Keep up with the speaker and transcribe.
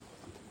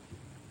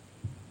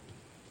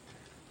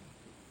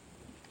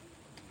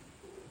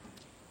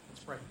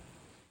Let's pray.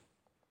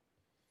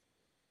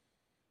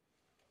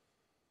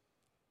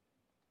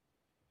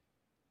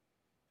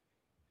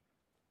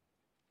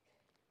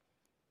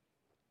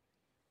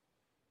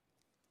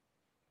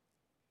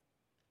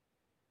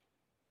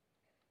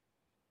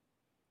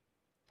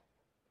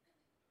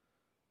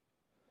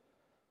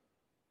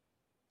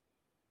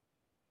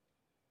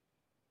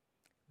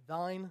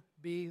 Thine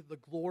be the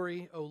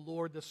glory, O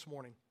Lord, this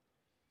morning.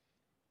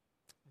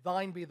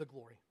 Thine be the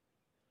glory.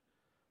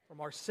 From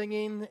our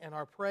singing and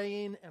our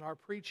praying and our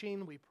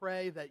preaching, we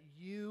pray that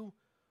you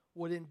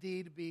would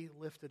indeed be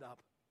lifted up.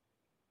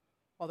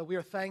 Father, we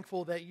are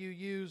thankful that you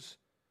use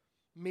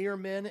mere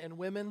men and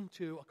women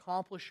to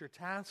accomplish your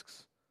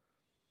tasks,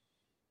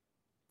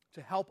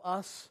 to help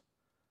us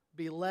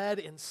be led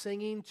in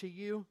singing to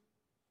you.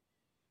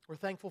 We're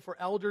thankful for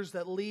elders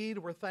that lead.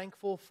 We're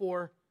thankful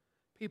for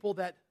people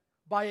that,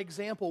 by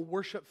example,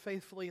 worship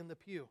faithfully in the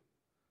pew.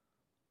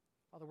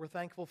 Father, we're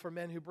thankful for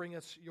men who bring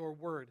us your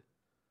word.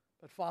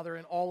 But Father,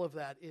 in all of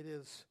that, it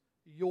is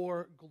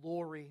your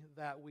glory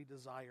that we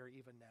desire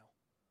even now.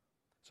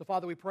 So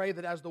Father, we pray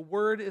that as the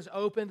word is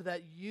opened,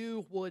 that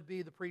you would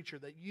be the preacher,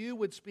 that you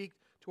would speak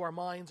to our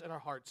minds and our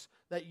hearts,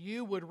 that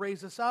you would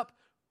raise us up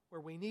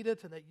where we need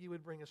it, and that you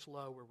would bring us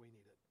low where we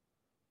need it.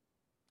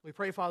 We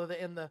pray, Father,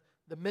 that in the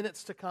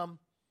minutes to come,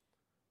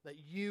 that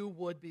you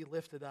would be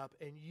lifted up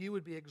and you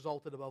would be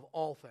exalted above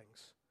all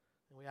things.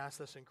 And we ask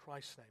this in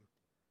Christ's name.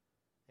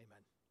 Amen.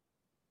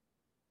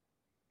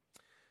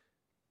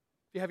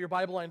 If you have your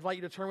Bible, I invite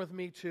you to turn with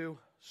me to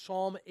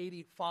Psalm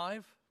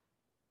 85.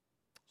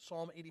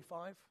 Psalm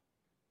 85.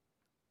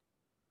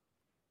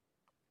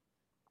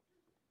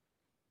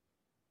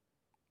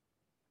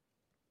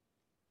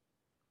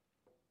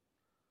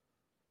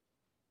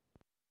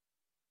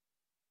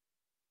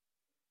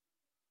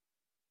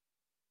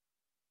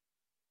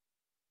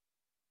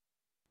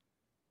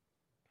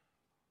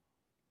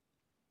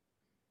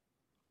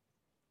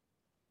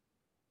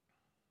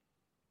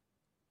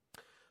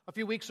 A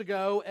few weeks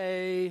ago,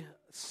 a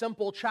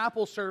simple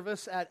chapel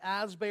service at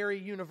Asbury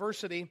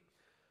University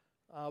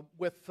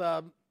with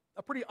a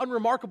pretty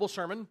unremarkable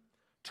sermon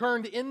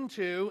turned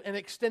into an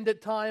extended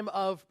time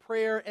of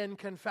prayer and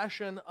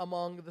confession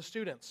among the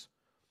students.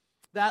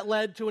 That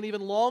led to an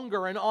even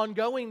longer and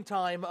ongoing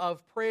time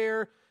of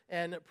prayer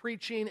and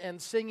preaching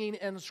and singing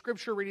and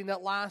scripture reading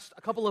that lasts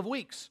a couple of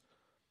weeks.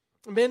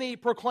 Many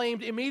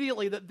proclaimed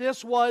immediately that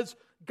this was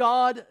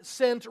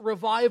God-sent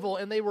revival,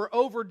 and they were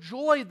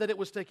overjoyed that it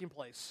was taking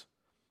place.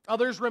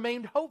 Others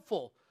remained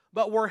hopeful,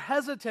 but were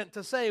hesitant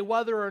to say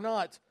whether or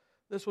not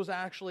this was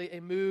actually a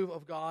move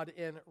of God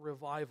in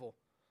revival.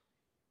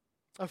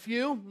 A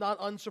few, not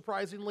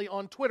unsurprisingly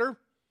on Twitter,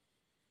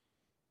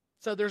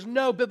 said there's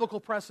no biblical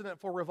precedent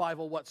for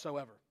revival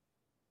whatsoever.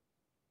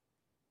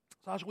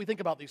 So how should we think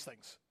about these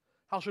things?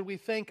 How should we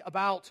think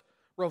about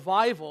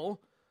revival?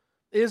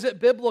 Is it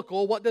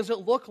biblical? What does it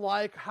look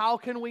like? How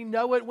can we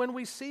know it when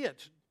we see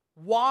it?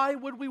 Why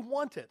would we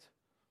want it?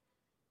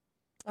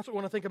 That's what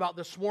we want to think about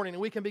this morning.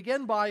 And we can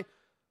begin by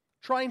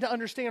trying to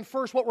understand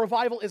first what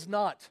revival is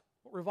not.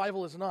 What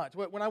revival is not.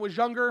 When I was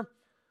younger,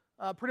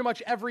 pretty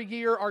much every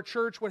year our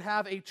church would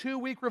have a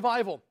 2-week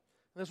revival.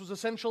 And this was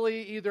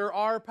essentially either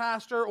our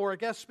pastor or a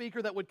guest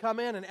speaker that would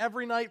come in, and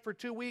every night for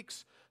 2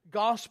 weeks,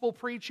 gospel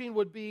preaching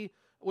would be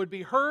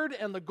heard,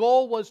 and the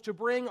goal was to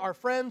bring our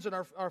friends and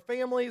our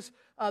families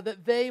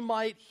that they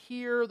might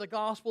hear the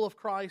gospel of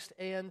Christ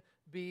and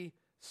be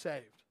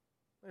saved.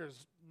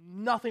 There's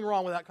nothing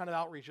wrong with that kind of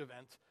outreach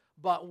event,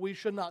 but we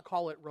should not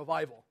call it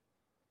revival.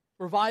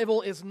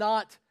 Revival is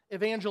not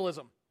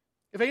evangelism.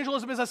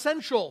 Evangelism is an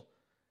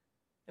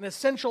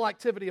essential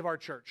activity of our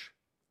church,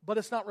 but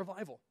it's not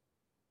revival.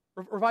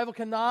 Revival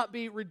cannot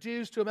be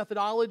reduced to a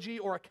methodology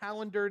or a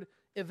calendared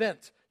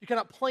event. You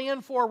cannot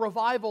plan for a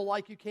revival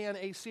like you can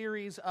a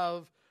series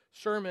of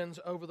sermons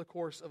over the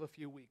course of a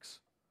few weeks.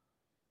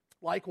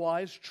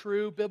 Likewise,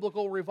 true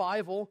biblical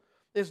revival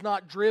is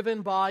not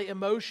driven by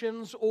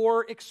emotions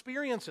or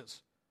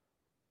experiences.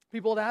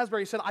 People at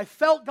Asbury said, I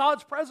felt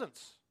God's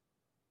presence.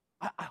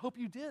 I hope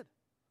you did.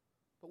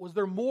 But was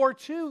there more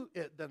to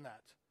it than that?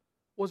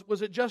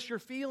 Was it just your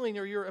feeling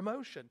or your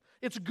emotion?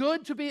 It's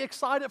good to be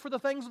excited for the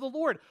things of the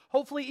Lord.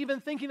 Hopefully even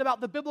thinking about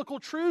the biblical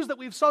truths that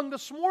we've sung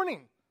this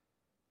morning.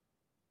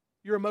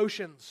 Your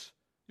emotions,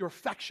 your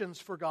affections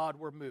for God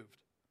were moved.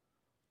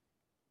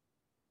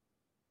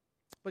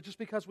 But just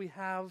because we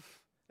have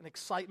an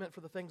excitement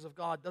for the things of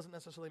God doesn't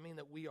necessarily mean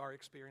that we are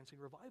experiencing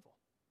revival.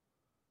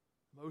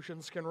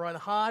 Emotions can run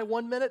high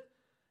 1 minute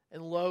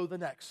and low the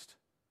next.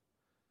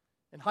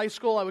 In high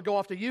school, I would go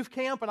off to youth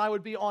camp and I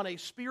would be on a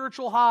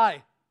spiritual high.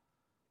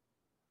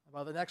 And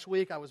by the next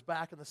week, I was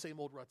back in the same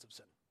old ruts of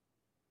sin.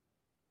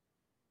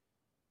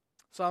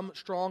 Some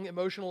strong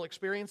emotional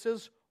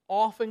experiences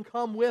often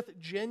come with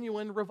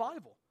genuine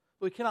revival.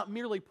 We cannot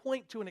merely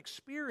point to an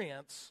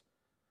experience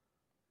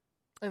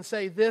and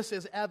say this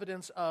is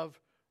evidence of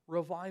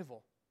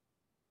revival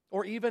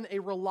or even a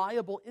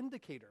reliable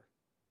indicator.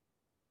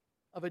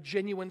 of a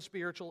genuine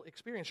spiritual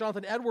experience.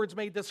 Jonathan Edwards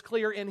made this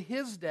clear in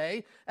his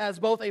day as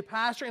both a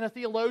pastor and a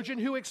theologian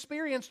who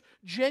experienced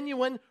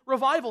genuine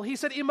revival. He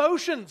said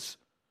emotions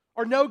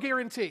are no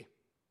guarantee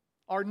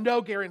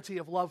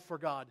of love for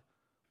God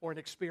or an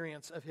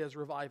experience of His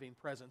reviving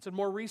presence. In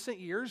more recent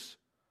years,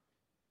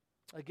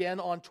 again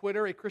on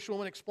Twitter, a Christian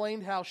woman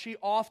explained how she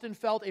often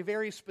felt a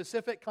very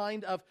specific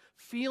kind of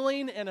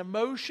feeling and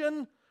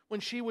emotion when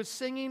she was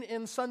singing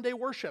in Sunday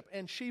worship,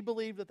 and she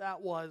believed that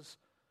that was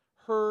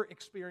her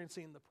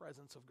experiencing the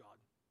presence of God.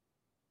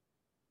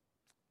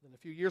 Then a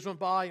few years went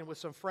by, and with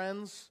some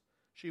friends,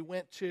 she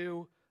went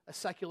to a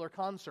secular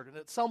concert. And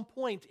at some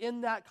point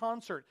in that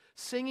concert,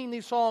 singing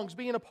these songs,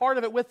 being a part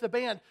of it with the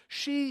band,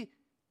 she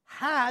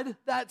had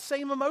that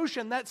same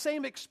emotion, that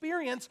same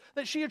experience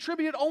that she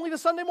attributed only to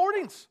Sunday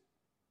mornings.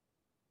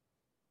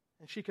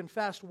 And she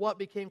confessed what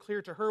became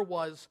clear to her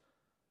was,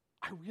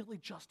 I really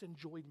just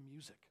enjoyed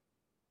music.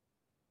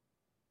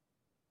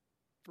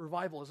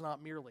 Revival is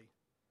not merely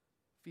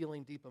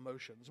feeling deep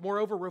emotions.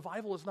 Moreover,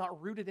 revival is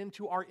not rooted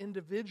into our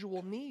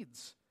individual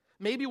needs.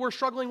 Maybe we're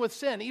struggling with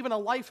sin, even a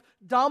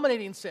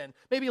life-dominating sin.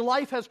 Maybe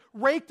life has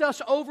raked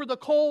us over the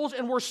coals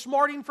and we're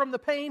smarting from the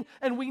pain,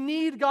 and we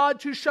need God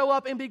to show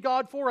up and be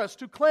God for us,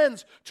 to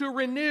cleanse, to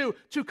renew,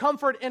 to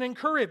comfort and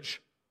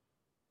encourage.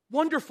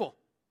 Wonderful.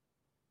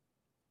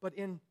 But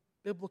in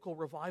biblical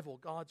revival,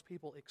 God's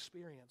people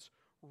experience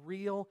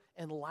real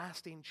and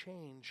lasting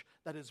change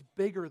that is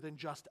bigger than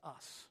just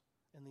us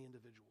and the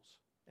individuals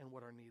and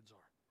what our needs are.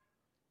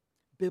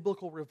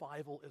 Biblical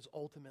revival is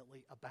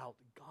ultimately about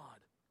God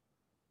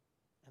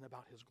and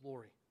about His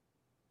glory.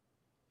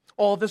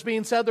 All of this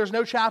being said, there's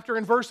no chapter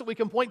and verse that we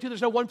can point to.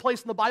 There's no one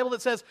place in the Bible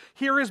that says,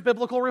 here is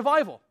biblical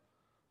revival.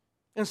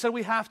 Instead,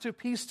 we have to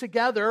piece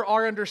together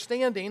our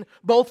understanding,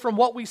 both from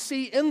what we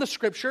see in the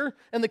Scripture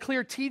and the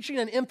clear teaching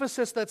and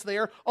emphasis that's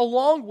there,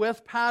 along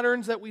with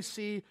patterns that we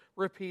see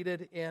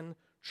repeated in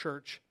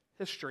church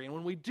history. And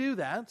when we do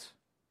that,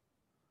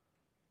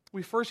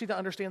 we first need to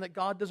understand that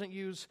God doesn't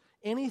use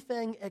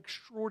anything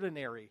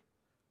extraordinary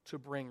to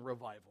bring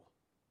revival.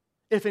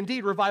 If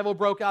indeed revival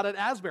broke out at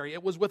Asbury,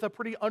 it was with a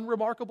pretty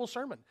unremarkable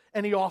sermon,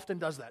 and He often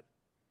does that.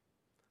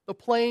 The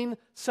plain,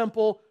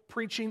 simple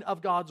preaching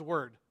of God's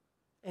Word,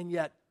 and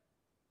yet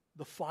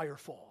the fire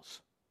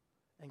falls,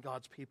 and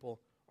God's people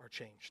are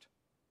changed.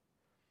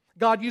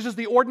 God uses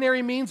the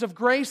ordinary means of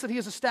grace that He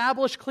has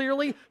established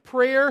clearly,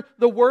 prayer,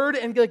 the Word,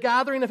 and the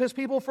gathering of His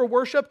people for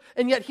worship,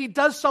 and yet He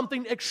does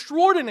something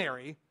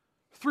extraordinary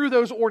through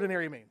those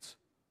ordinary means.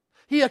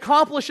 He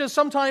accomplishes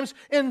sometimes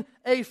in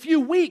a few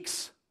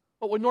weeks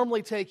what would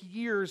normally take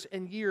years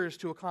and years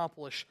to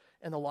accomplish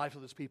in the lives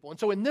of His people. And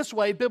so in this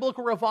way,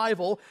 biblical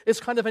revival is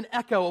kind of an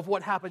echo of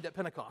what happened at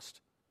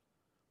Pentecost,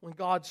 when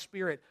God's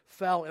Spirit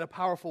fell in a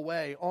powerful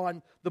way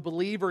on the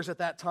believers at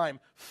that time,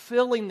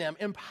 filling them,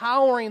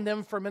 empowering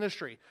them for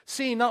ministry,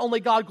 seeing not only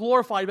God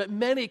glorified, but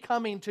many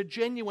coming to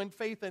genuine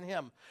faith in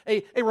Him.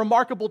 A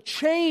remarkable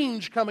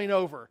change coming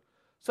over,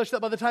 such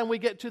that by the time we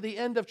get to the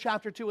end of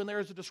chapter 2 and there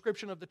is a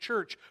description of the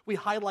church, we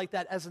highlight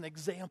that as an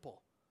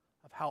example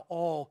of how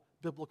all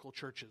biblical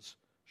churches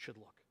should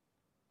look.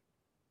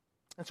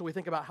 And so we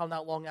think about how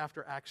not long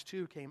after Acts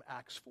 2 came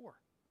Acts 4.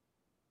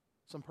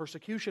 Some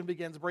persecution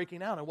begins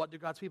breaking out, and what do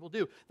God's people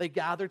do? They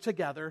gather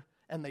together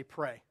and they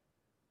pray.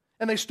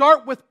 And they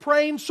start with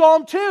praying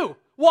Psalm 2.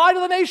 Why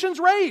do the nations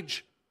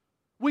rage?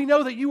 We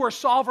know that You are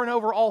sovereign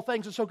over all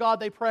things, and so God,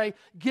 they pray,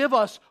 give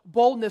us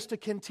boldness to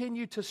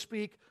continue to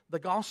speak the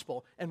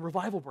gospel, and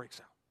revival breaks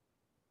out.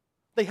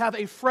 They have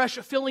a fresh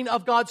filling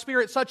of God's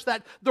Spirit such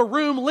that the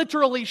room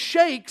literally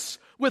shakes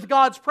with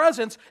God's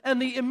presence,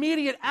 and the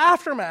immediate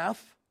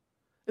aftermath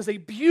is a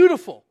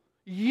beautiful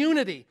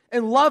unity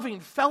and loving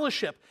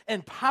fellowship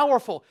and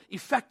powerful,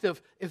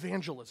 effective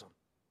evangelism.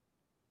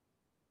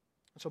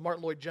 And so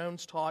Martin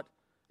Lloyd-Jones taught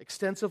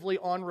extensively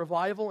on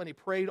revival, and he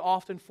prayed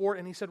often for it,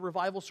 and he said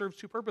revival serves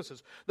two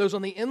purposes. Those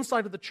on the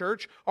inside of the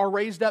church are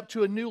raised up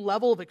to a new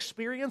level of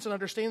experience and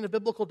understanding of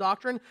biblical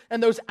doctrine,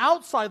 and those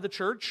outside the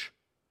church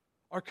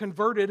are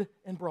converted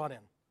and brought in.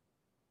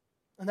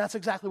 And that's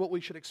exactly what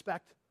we should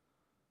expect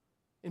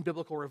in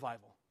biblical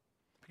revival.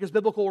 Because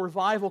biblical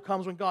revival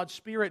comes when God's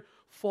Spirit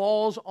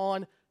falls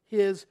on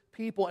His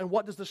people. And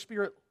what does the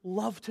Spirit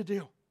love to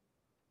do?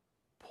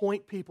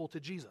 Point people to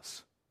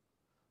Jesus.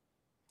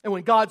 And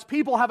when God's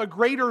people have a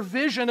greater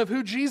vision of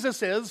who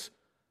Jesus is,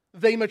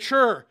 they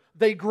mature,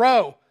 they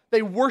grow,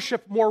 they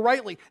worship more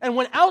rightly. And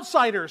when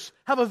outsiders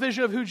have a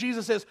vision of who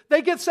Jesus is,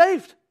 they get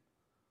saved.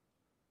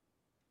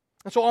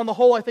 And so on the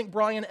whole, I think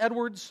Brian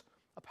Edwards,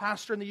 a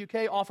pastor in the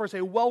UK, offers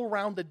a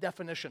well-rounded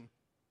definition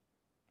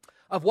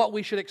of what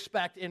we should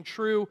expect in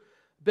true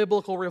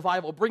biblical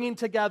revival, bringing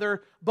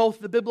together both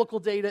the biblical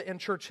data and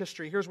church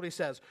history. Here's what he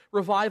says.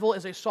 Revival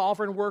is a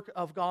sovereign work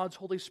of God's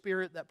Holy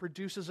Spirit that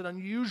produces an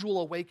unusual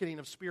awakening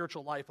of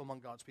spiritual life among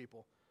God's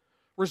people,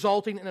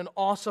 resulting in an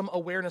awesome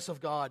awareness of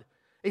God,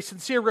 a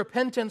sincere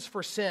repentance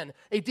for sin,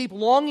 a deep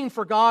longing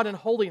for God and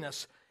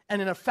holiness,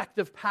 and an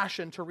effective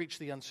passion to reach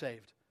the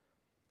unsaved.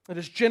 It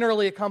is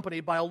generally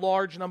accompanied by a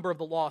large number of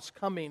the lost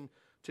coming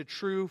to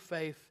true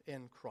faith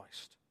in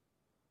Christ.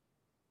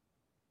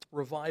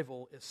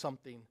 revival is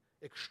something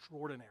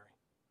extraordinary,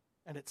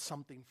 and it's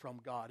something from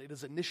God. It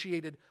is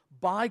initiated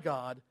by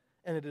God,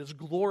 and it is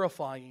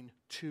glorifying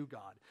to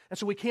God. And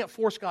so we can't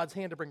force God's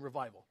hand to bring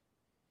revival.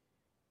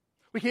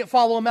 We can't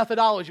follow a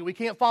methodology. We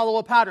can't follow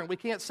a pattern. We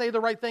can't say the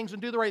right things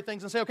and do the right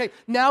things and say, okay,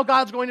 now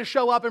God's going to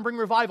show up and bring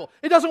revival.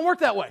 It doesn't work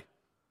that way.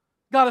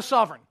 God is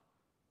sovereign.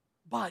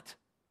 But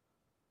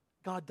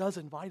God does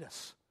invite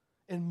us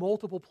in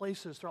multiple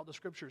places throughout the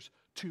Scriptures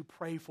to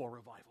pray for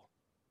revival,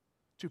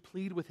 to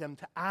plead with Him,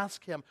 to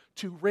ask Him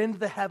to rend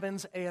the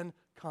heavens and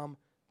come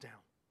down.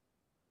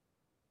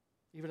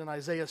 Even in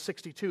Isaiah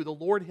 62, the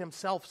Lord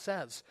Himself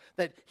says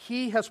that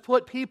He has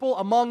put people,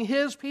 among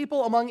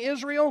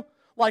Israel,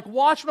 like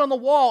watchmen on the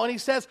wall, and He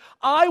says,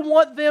 I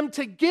want them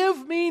to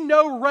give me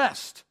no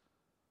rest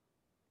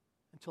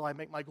until I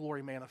make my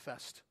glory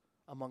manifest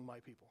among my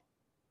people.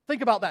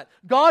 Think about that.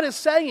 God is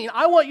saying,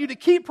 I want you to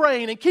keep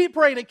praying and keep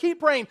praying and keep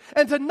praying,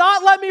 and to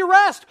not let me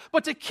rest,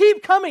 but to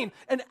keep coming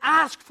and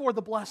ask for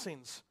the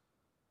blessings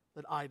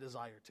that I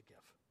desire to give.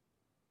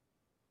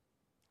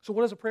 So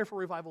what does a prayer for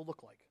revival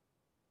look like?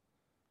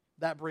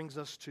 That brings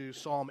us to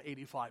Psalm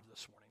 85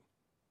 this morning.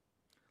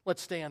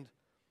 Let's stand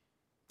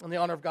in the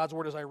honor of God's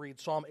word as I read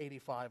Psalm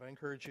 85. I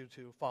encourage you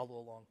to follow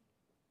along.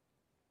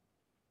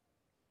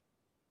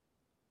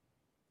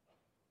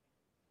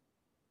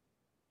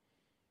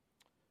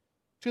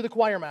 To the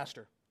choir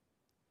master,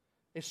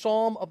 a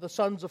psalm of the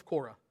sons of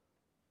Korah.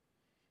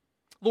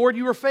 Lord,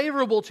 you were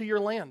favorable to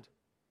your land.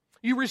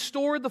 You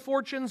restored the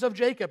fortunes of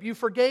Jacob. You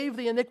forgave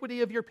the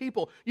iniquity of your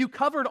people. You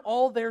covered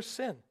all their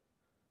sin.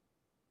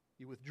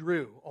 You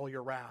withdrew all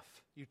your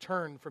wrath. You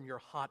turned from your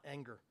hot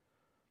anger.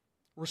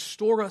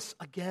 Restore us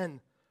again,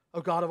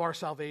 O God of our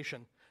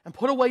salvation, and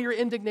put away your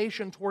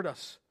indignation toward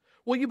us.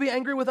 Will you be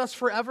angry with us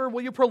forever?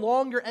 Will you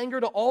prolong your anger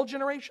to all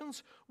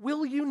generations?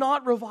 Will you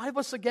not revive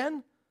us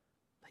again,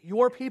 that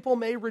your people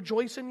may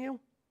rejoice in you?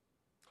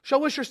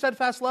 Show us your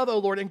steadfast love, O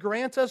Lord, and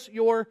grant us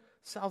your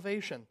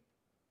salvation.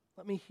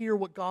 Let me hear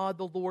what God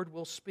the Lord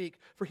will speak,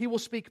 for He will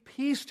speak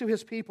peace to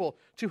His people,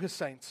 to His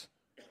saints.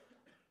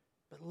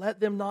 But let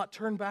them not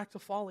turn back to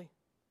folly.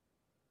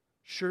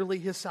 Surely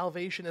His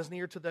salvation is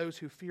near to those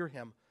who fear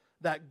Him,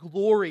 that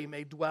glory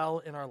may dwell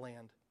in our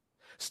land.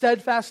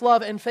 Steadfast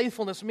love and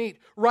faithfulness meet.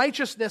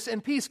 Righteousness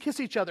and peace kiss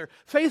each other.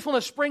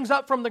 Faithfulness springs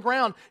up from the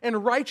ground,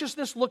 and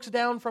righteousness looks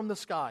down from the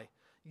sky.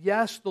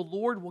 Yes, the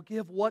Lord will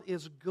give what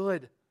is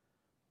good,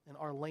 and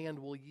our land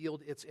will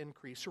yield its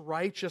increase.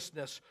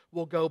 Righteousness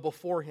will go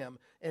before Him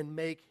and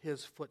make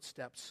His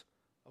footsteps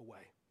a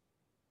way.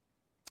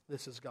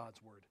 This is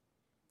God's word.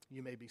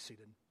 You may be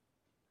seated.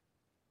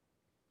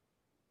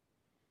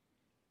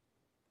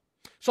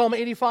 Psalm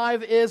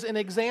 85 is an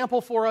example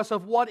for us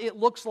of what it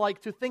looks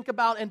like to think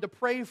about and to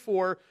pray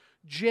for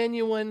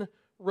genuine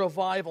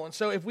revival. And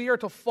so if we are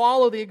to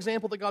follow the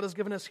example that God has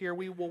given us here,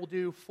 we will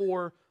do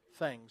four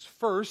things.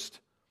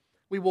 First,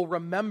 we will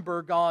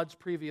remember God's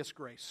previous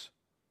grace.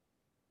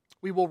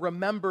 We will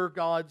remember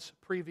God's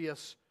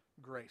previous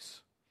grace.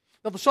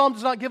 Now, the psalm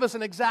does not give us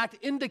an exact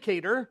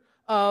indicator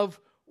of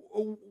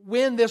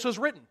when this was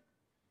written.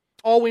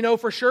 All we know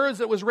for sure is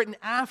that it was written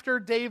after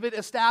David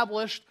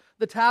established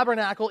the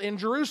tabernacle in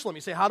Jerusalem.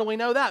 You say, how do we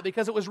know that?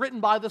 Because it was written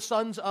by the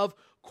sons of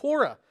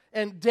Korah.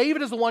 And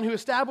David is the one who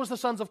established the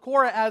sons of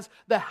Korah as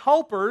the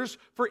helpers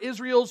for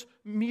Israel's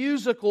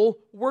musical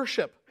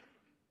worship.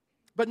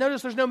 But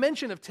notice there's no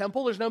mention of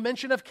temple, there's no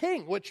mention of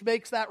king, which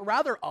makes that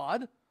rather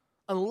odd,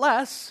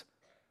 unless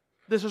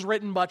this is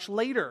written much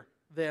later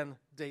than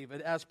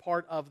David as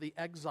part of the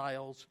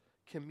exiles'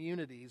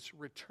 community's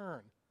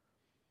return.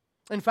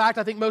 In fact,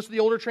 I think most of the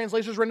older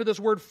translations render this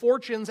word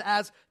fortunes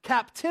as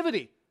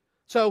captivity.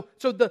 So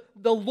the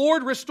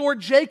Lord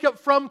restored Jacob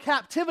from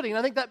captivity. And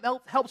I think that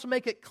helps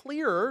make it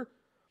clearer,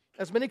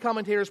 as many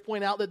commentators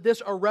point out, that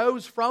this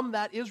arose from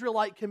that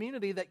Israelite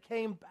community that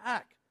came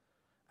back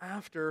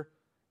after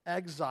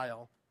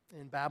exile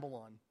in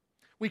Babylon.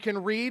 We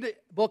can read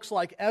books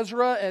like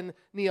Ezra and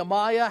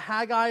Nehemiah,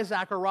 Haggai,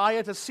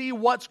 Zechariah to see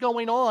what's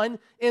going on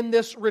in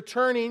this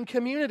returning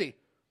community.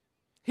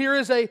 Here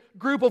is a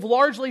group of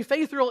largely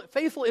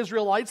faithful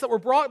Israelites that were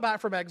brought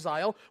back from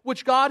exile,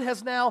 which God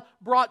has now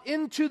brought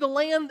into the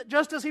land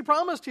just as He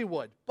promised He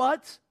would.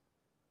 But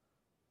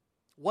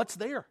what's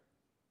there?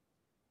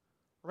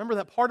 Remember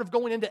that part of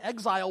going into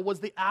exile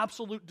was the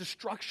absolute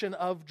destruction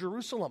of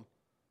Jerusalem.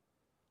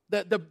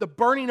 The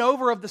burning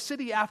over of the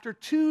city after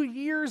 2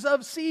 years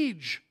of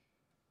siege.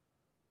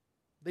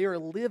 They are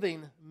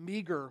living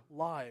meager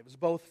lives,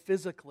 both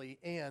physically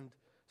and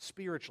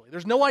spiritually.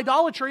 There's no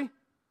idolatry,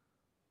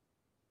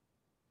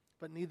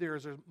 but neither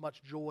is there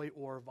much joy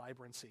or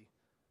vibrancy.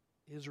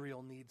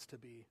 Israel needs to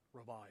be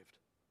revived.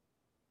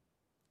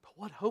 But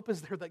what hope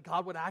is there that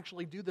God would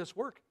actually do this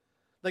work?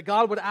 That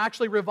God would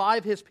actually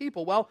revive His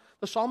people? Well,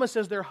 the psalmist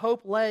says their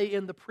hope lay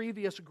in the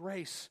previous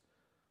grace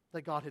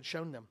that God had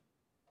shown them.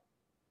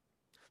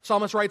 The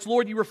psalmist writes,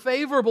 Lord, you were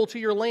favorable to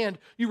your land.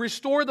 You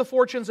restored the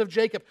fortunes of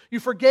Jacob. You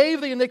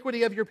forgave the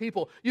iniquity of your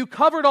people. You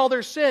covered all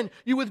their sin.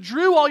 You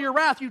withdrew all your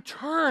wrath. You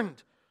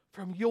turned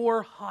from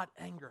your hot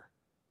anger.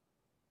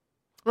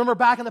 Remember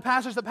back in the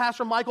passage that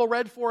Pastor Michael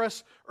read for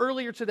us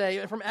earlier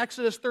today from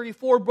Exodus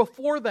 34,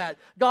 before that,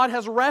 God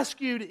has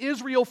rescued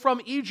Israel from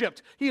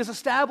Egypt. He has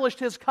established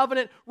His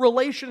covenant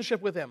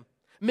relationship with him.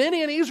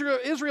 Many in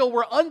Israel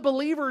were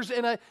unbelievers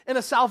in a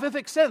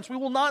salvific sense. We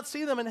will not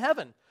see them in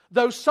heaven,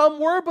 though some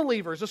were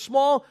believers, a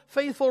small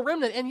faithful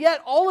remnant, and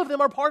yet all of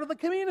them are part of the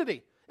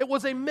community. It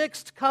was a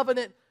mixed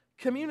covenant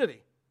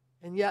community,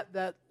 and yet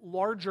that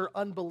larger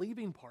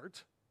unbelieving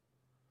part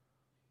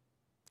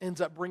ends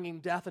up bringing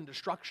death and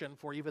destruction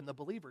for even the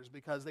believers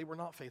because they were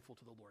not faithful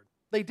to the Lord.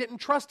 They didn't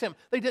trust Him.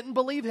 They didn't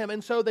believe Him,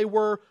 and so they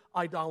were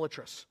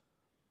idolatrous.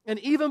 And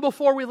even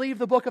before we leave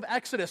the book of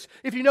Exodus,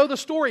 if you know the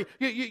story,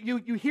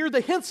 you hear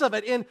the hints of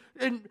it in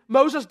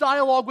Moses'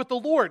 dialogue with the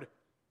Lord.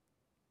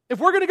 If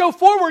we're going to go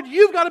forward,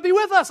 you've got to be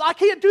with us. I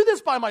can't do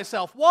this by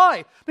myself.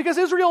 Why? Because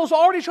Israel has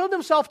already shown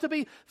themselves to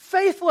be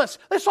faithless.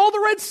 They saw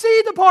the Red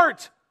Sea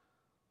depart.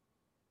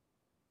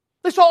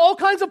 They saw all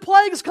kinds of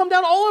plagues come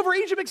down all over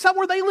Egypt except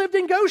where they lived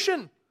in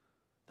Goshen.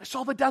 They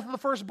saw the death of the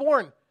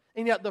firstborn.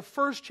 And yet the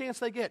first chance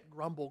they get,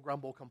 grumble,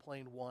 grumble,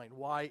 complain, whine.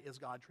 Why is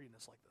God treating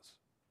us like this?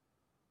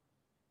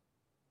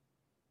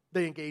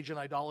 They engage in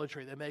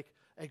idolatry. They make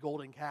a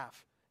golden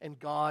calf. And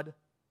God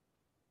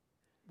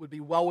would be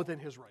well within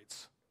His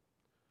rights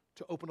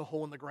to open a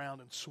hole in the ground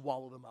and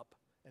swallow them up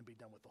and be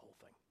done with the whole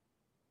thing.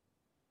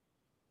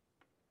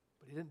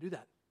 But He didn't do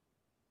that.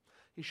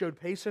 He showed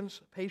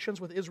patience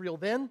with Israel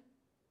then.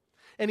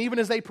 And even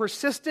as they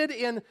persisted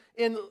in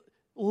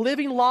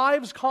living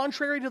lives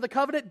contrary to the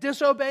covenant,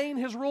 disobeying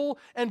His rule,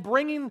 and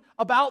bringing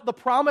about the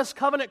promised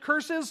covenant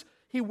curses,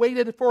 He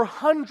waited for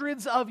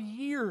hundreds of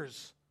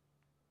years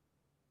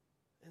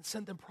and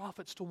sent them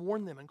prophets to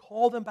warn them and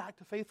call them back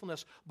to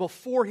faithfulness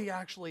before He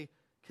actually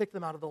kicked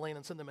them out of the land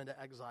and sent them into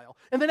exile.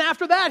 And then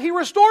after that, He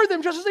restored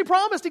them just as He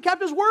promised. He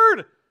kept His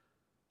word.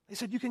 He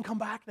said, you can come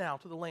back now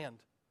to the land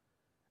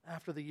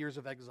after the years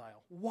of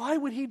exile. Why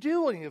would He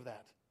do any of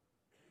that?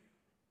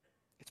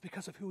 It's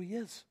because of who He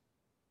is.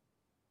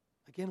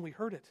 Again, we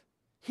heard it.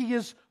 He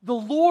is the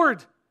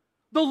Lord.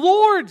 The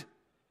Lord.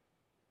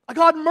 A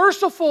God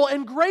merciful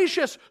and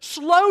gracious,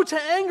 slow to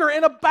anger,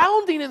 and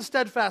abounding in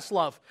steadfast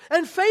love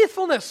and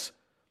faithfulness,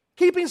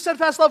 keeping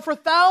steadfast love for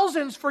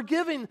thousands,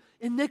 forgiving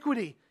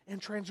iniquity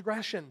and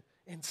transgression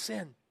and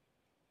sin.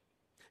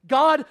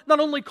 God not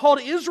only called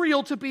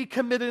Israel to be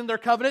committed in their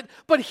covenant,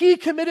 but He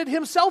committed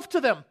Himself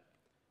to them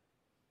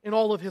in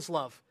all of His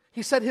love.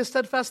 He set His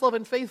steadfast love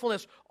and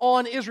faithfulness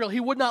on Israel. He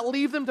would not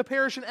leave them to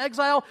perish in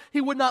exile.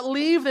 He would not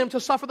leave them to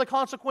suffer the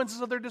consequences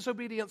of their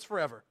disobedience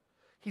forever.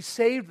 He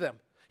saved them.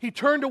 He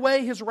turned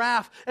away His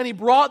wrath, and He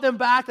brought them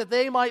back that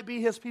they might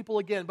be His people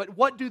again. But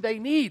what do they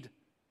need?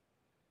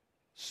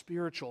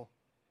 Spiritual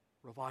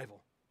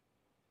revival.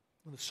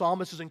 And the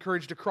psalmist is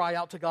encouraged to cry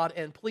out to God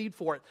and plead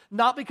for it,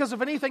 not because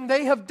of anything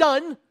they have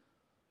done,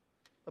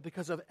 but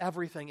because of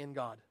everything in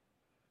God.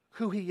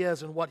 Who He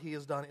is and what He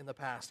has done in the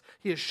past.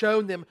 He has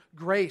shown them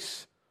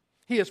grace.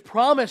 He has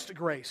promised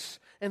grace.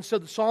 And so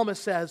the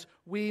psalmist says,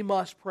 we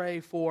must pray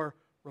for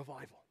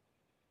revival.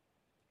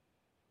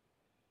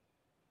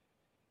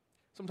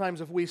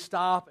 Sometimes if we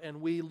stop and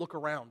we look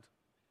around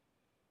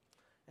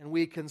and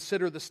we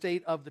consider the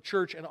state of the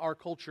church and our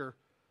culture,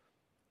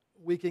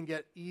 we can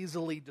get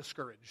easily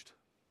discouraged.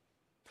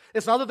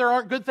 It's not that there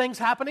aren't good things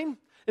happening.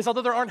 It's not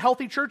that there aren't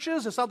healthy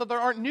churches. It's not that there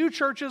aren't new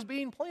churches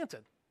being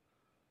planted.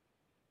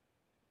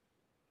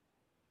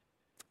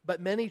 But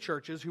many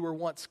churches who were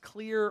once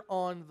clear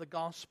on the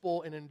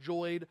gospel and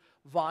enjoyed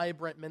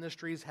vibrant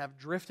ministries have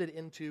drifted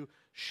into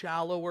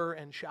shallower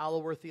and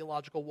shallower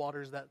theological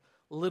waters that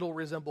little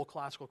resemble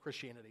classical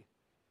Christianity.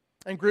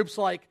 And groups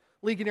like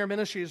Legionnaire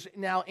Ministries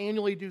now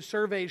annually do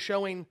surveys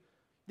showing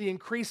the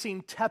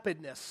increasing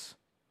tepidness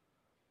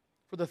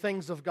for the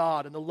things of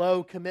God and the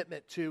low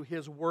commitment to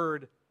His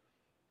word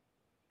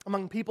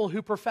among people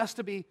who profess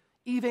to be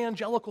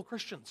evangelical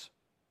Christians.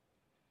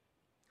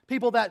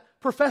 People that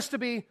profess to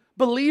be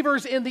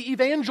believers in the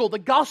evangel, the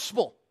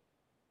gospel,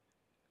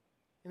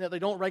 and that they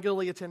don't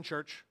regularly attend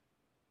church.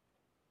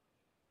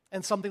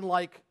 And something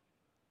like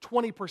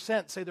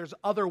 20% say there's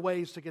other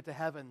ways to get to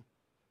heaven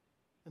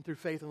than through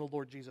faith in the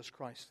Lord Jesus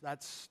Christ.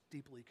 That's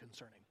deeply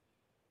concerning.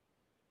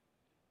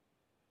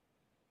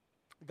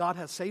 God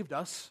has saved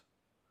us,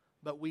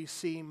 but we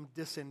seem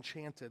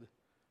disenchanted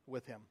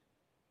with Him.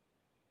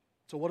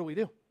 So what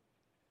do?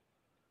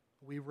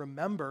 We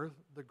remember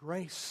the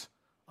grace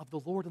of the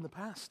Lord in the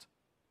past.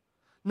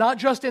 Not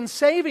just in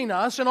saving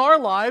us in our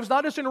lives,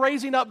 not just in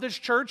raising up this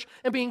church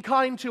and being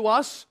kind to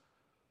us,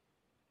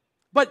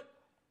 but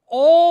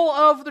all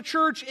of the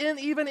church,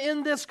 even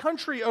in this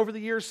country over the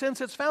years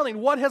since its founding.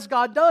 What has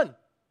God done?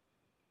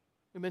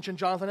 We mentioned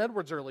Jonathan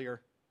Edwards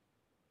earlier.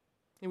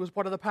 He was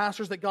part of the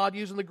pastors that God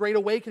used in the Great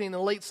Awakening in the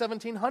late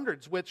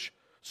 1700s, which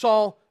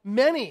saw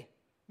many,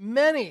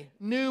 many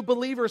new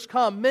believers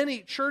come,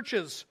 many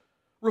churches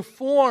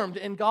reformed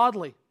and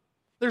godly.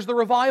 There's the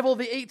revival of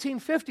the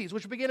 1850s,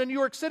 which began in New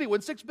York City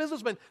when 6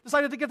 businessmen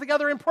decided to get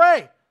together and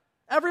pray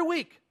every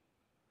week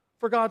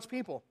for God's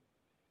people.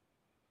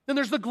 Then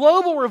there's the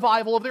global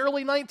revival of the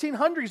early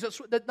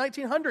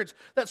 1900s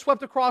that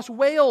swept across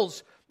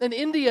Wales and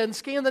India and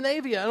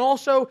Scandinavia and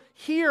also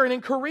here and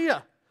in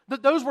Korea.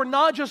 Those were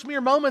not just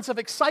mere moments of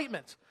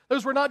excitement.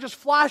 Those were not just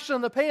flashes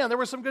in the pan. There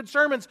were some good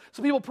sermons.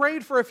 Some people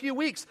prayed for a few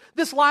weeks.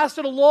 This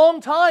lasted a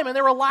long time, and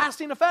there were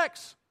lasting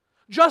effects.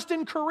 Just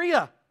in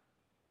Korea,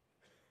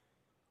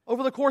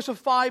 over the course of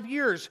 5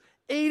 years,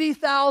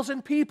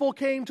 80,000 people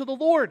came to the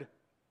Lord.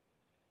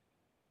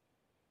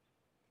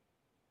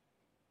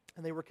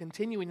 And they were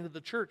continuing into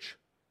the church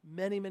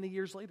many, many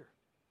years later.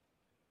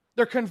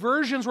 Their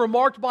conversions were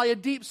marked by a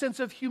deep sense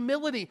of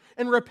humility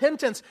and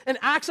repentance and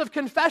acts of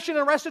confession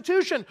and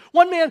restitution.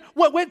 One man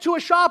went to a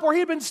shop where he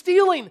had been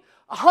stealing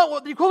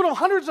the equivalent of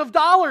hundreds of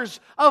dollars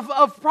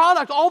of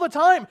product all the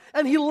time.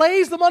 And he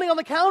lays the money on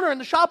the counter and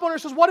the shop owner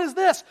says, "What is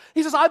this?"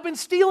 He says, "I've been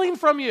stealing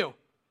from you.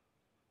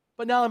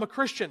 But now I'm a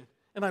Christian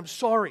and I'm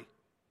sorry."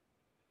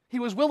 He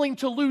was willing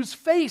to lose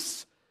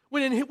face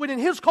when in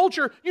his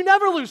culture, you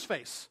never lose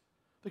face,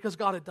 because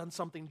God had done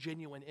something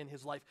genuine in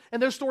his life.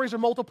 And those stories are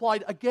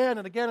multiplied again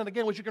and again and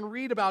again, which you can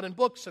read about in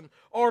books and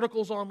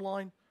articles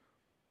online.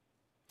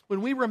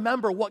 When we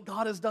remember what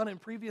God has done in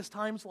previous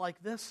times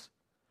like this,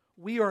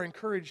 we are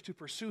encouraged to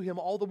pursue him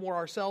all the more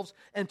ourselves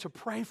and to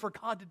pray for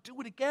God to do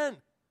it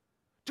again.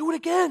 Do it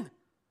again.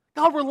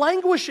 God, we're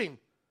languishing.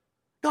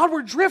 God,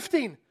 we're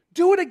drifting.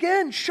 Do it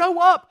again.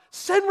 Show up.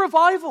 Send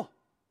revival.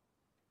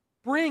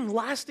 Bring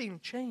lasting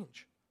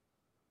change.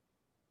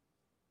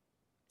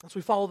 As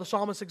we follow the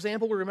psalmist's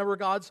example, we remember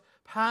God's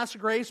past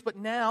grace, but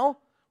now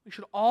we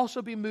should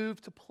also be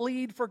moved to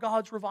plead for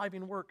God's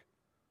reviving work.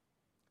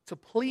 To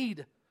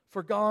plead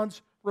for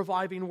God's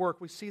reviving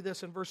work. We see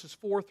this in verses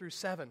 4 through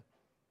 7.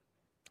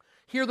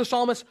 Here the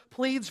psalmist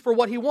pleads for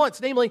what he wants,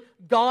 namely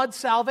God's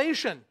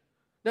salvation.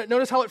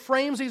 Notice how it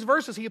frames these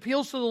verses. He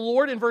appeals to the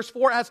Lord in verse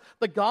 4 as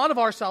the God of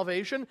our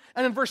salvation,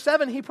 and in verse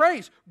 7 he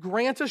prays,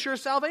 "Grant us your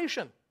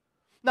salvation."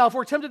 Now, if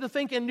we're tempted to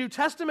think in New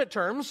Testament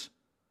terms,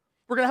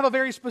 we're going to have a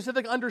very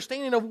specific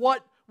understanding of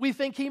what we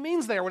think he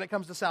means there when it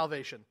comes to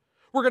salvation.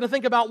 We're going to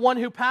think about one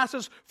who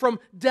passes from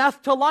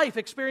death to life,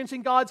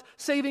 experiencing God's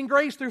saving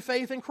grace through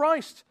faith in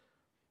Christ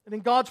and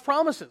in God's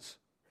promises.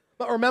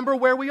 But remember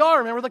where we are.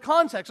 Remember the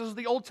context. This is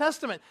the Old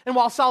Testament. And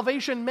while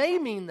salvation may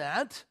mean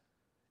that,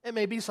 it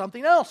may be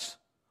something else.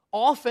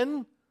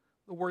 Often,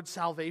 the word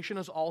salvation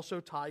is also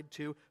tied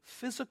to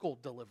physical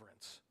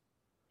deliverance.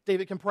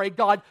 David can pray,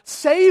 "God,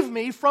 save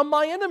me from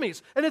my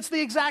enemies." And it's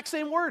the exact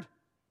same word,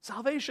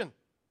 salvation.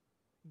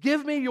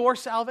 Give me your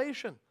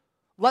salvation.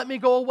 Let me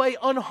go away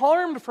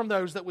unharmed from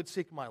those that would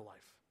seek my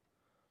life.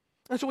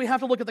 And so we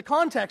have to look at the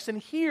context. And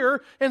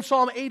here in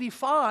Psalm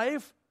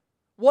 85,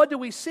 what do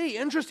we see?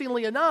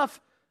 Interestingly enough,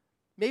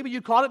 maybe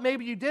you caught it,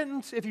 maybe you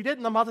didn't. If you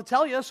didn't, I'm about to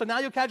tell you, so now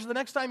you'll catch it the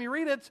next time you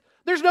read it.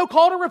 There's no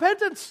call to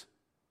repentance.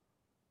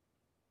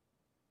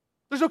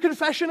 There's no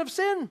confession of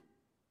sin.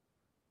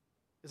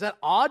 Is that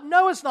odd?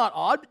 No, it's not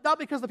odd. Not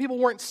because the people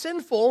weren't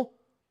sinful,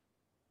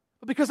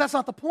 but because that's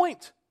not the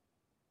point.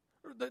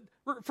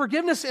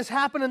 Forgiveness has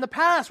happened in the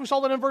past. We saw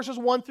that in verses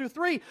 1 through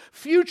 3.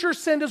 Future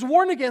sin is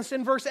warned against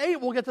in verse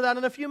 8. We'll get to that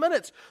in a few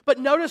minutes. But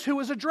notice who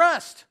is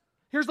addressed.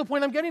 Here's the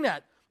point I'm getting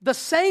at. The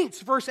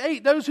saints, verse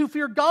 8. Those who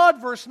fear God,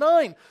 verse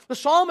 9. The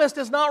psalmist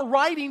is not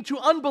writing to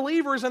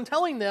unbelievers and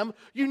telling them,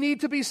 you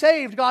need to be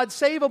saved. God,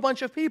 save a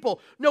bunch of people.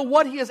 No,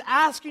 what he is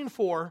asking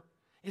for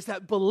is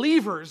that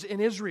believers in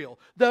Israel,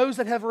 those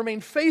that have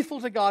remained faithful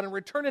to God and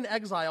returned in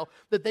exile,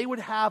 that they would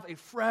have a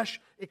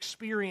fresh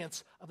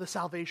experience of the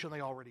salvation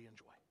they already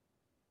enjoy.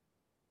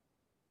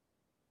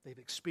 They've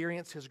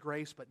experienced his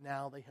grace, but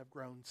now they have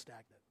grown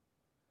stagnant.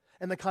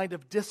 And the kind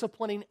of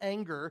disciplining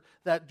anger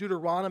that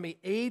Deuteronomy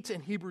 8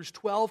 and Hebrews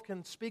 12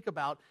 can speak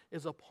about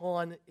is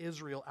upon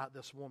Israel at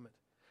this moment.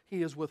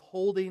 He is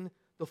withholding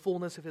the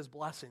fullness of his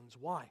blessings.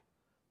 Why?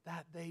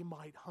 That they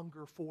might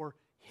hunger for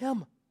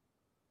him.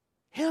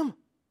 Him.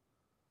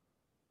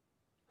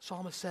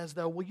 Psalmist says,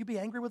 though, will you be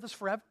angry with us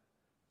forever?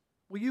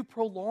 Will you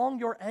prolong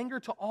your anger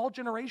to all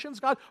generations?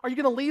 God, are you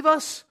going to leave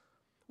us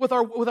with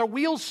our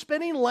wheels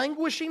spinning,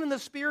 languishing in the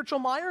spiritual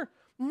mire?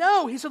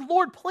 No. He said,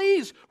 Lord,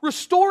 please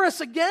restore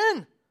us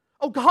again.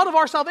 O God of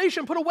our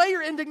salvation, put away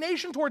your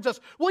indignation towards us.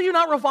 Will you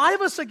not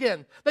revive us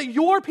again, that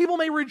your people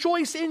may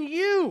rejoice in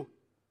you?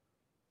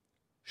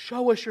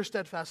 Show us your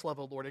steadfast love,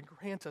 O Lord, and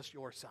grant us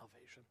your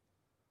salvation.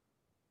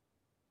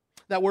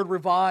 That word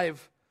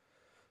revive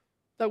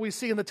that we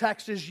see in the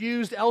text is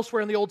used elsewhere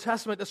in the Old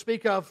Testament to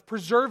speak of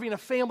preserving a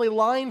family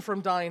line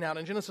from dying out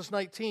in Genesis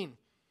 19,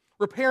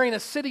 repairing a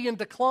city in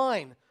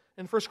decline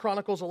in 1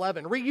 Chronicles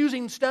 11,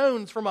 reusing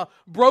stones from a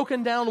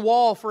broken down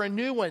wall for a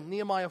new one,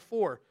 Nehemiah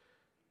 4,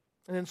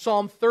 and in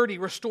Psalm 30,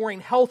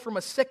 restoring health from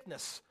a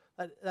sickness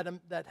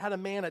that had a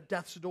man at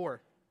death's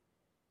door.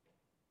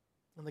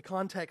 In the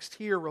context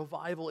here,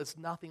 revival is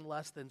nothing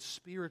less than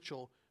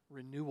spiritual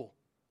renewal,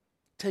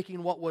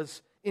 taking what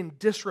was in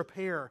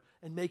disrepair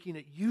and making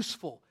it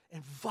useful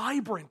and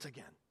vibrant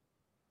again.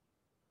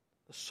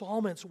 The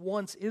psalmist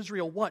wants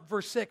Israel, what?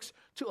 Verse 6,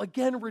 to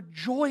again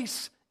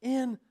rejoice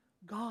in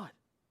God.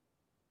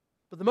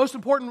 But the most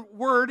important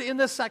word in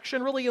this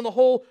section, really in the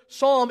whole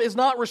psalm, is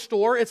not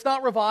restore, it's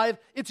not revive,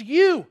 it's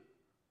you.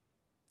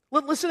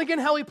 Listen again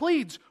how he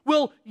pleads.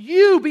 Will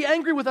you be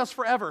angry with us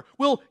forever?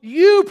 Will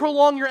you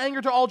prolong your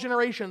anger to all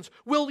generations?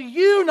 Will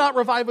you not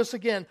revive us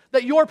again,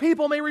 that your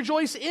people may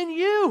rejoice in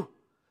you?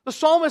 The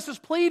psalmist is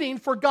pleading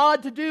for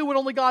God to do what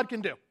only God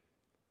can do.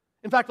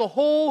 In fact, the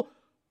whole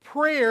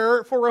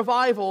prayer for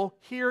revival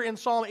here in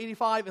Psalm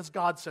 85 is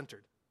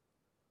God-centered.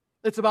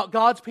 It's about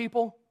God's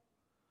people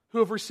who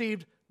have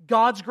received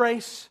God's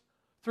grace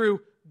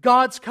through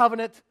God's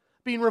covenant,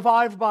 being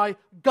revived by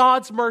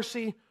God's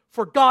mercy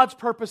for God's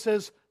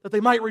purposes, that they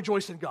might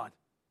rejoice in God.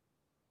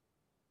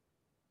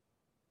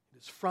 It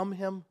is from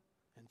Him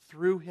and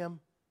through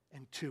Him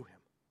and to Him.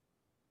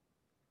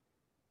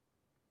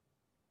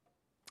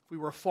 If we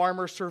were a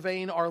farmer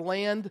surveying our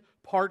land,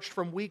 parched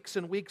from weeks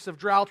and weeks of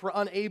drought, we're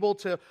unable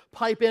to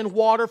pipe in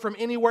water from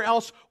anywhere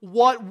else,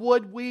 what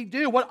would we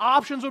do? What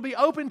options would be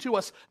open to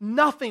us?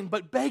 Nothing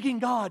but begging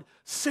God,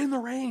 send the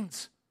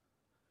rains.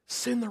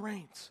 Send the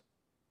rains.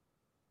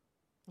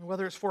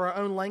 Whether it's for our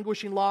own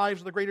languishing lives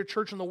or the greater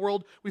church in the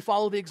world, we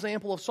follow the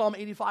example of Psalm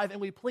 85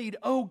 and we plead,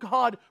 oh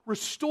God,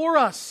 restore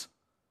us.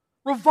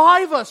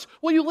 Revive us.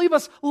 Will you leave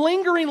us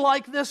lingering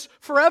like this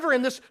forever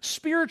in this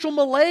spiritual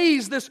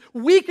malaise, this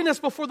weakness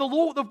before the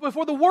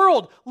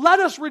world? Let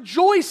us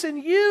rejoice in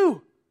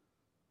you.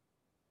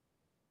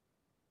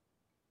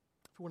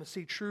 If we want to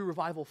see true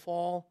revival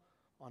fall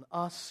on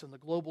us and the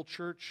global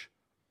church,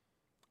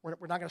 we're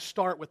not going to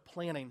start with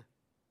planning.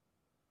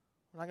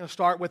 We're not going to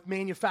start with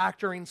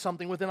manufacturing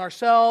something within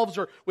ourselves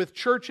or with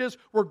churches.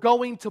 We're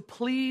going to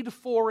plead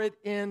for it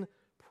in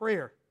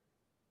prayer.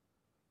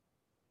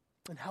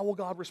 And how will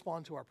God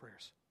respond to our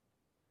prayers?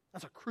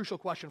 That's a crucial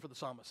question for the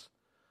psalmist.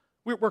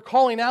 We're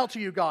calling out to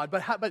you, God,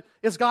 but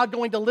is God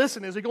going to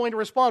listen? Is He going to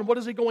respond? What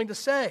is He going to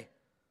say?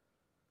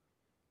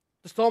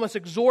 The psalmist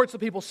exhorts the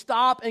people,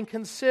 stop and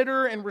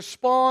consider and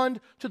respond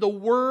to the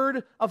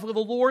word of the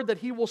Lord that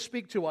He will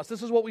speak to us.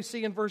 This is what we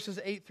see in verses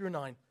 8 through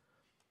 9.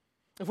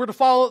 If we're to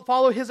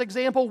follow His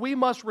example, we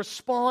must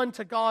respond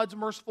to God's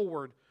merciful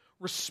word.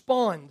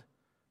 Respond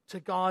to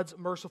God's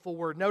merciful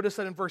word. Notice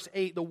that in verse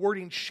 8, the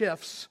wording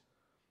shifts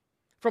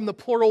from the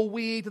plural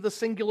we to the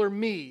singular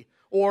me,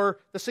 or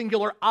the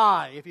singular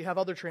I, if you have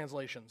other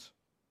translations.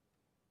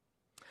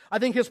 I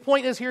think his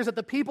point is that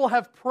the people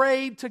have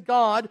prayed to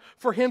God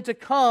for Him to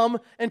come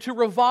and to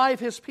revive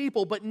His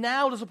people, but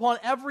now it is upon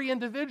every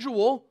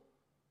individual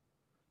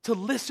to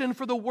listen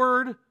for the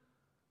word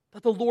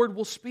that the Lord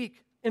will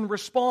speak in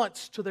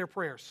response to their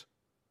prayers.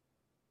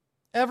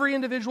 Every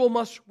individual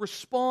must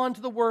respond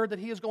to the word that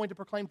He is going to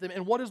proclaim to them.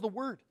 And what is the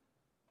word?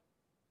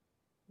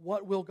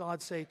 What will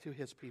God say to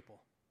His people?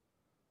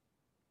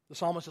 The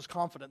psalmist is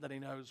confident that he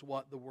knows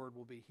what the word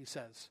will be. He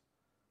says,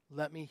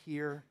 let me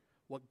hear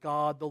what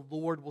God the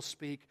Lord will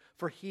speak,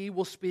 for He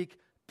will speak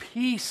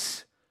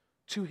peace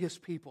to His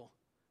people,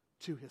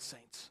 to His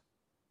saints.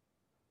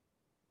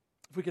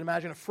 If we can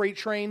imagine a freight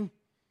train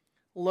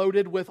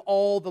loaded with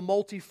all the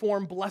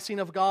multiform blessing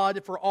of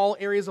God for all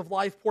areas of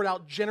life poured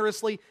out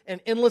generously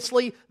and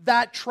endlessly,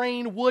 that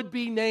train would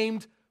be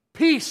named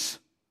peace.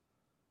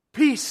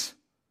 Peace.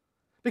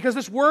 Because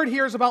this word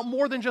here is about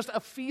more than just a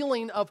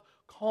feeling of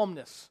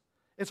calmness.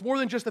 It's more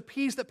than just a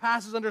peace that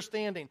passes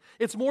understanding.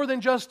 It's more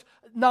than just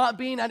not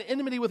being at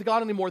enmity with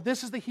God anymore.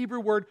 This is the Hebrew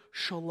word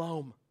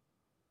shalom.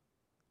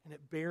 And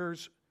it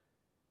bears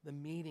the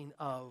meaning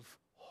of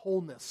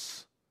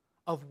wholeness,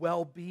 of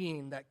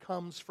well-being that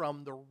comes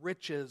from the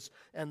riches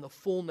and the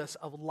fullness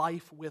of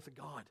life with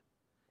God.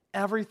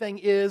 Everything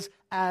is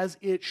as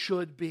it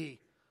should be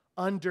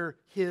under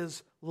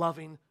His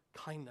loving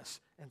kindness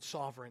and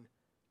sovereign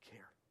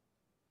care.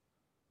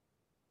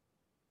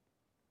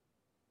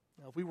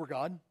 Now, if we were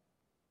God,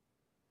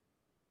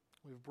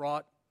 we've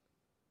brought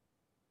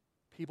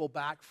people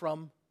back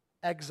from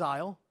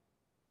exile,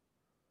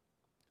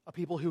 a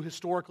people who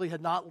historically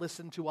had not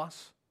listened to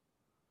us,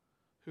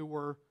 who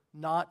were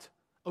not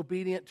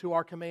obedient to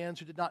our commands,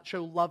 who did not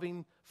show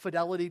loving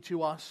fidelity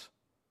to us.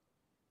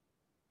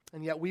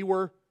 And yet we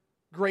were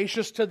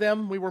gracious to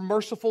them, we were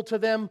merciful to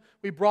them,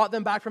 we brought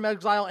them back from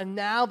exile, and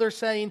now they're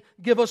saying,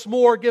 give us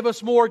more, give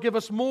us more, give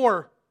us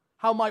more.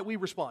 How might we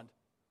respond?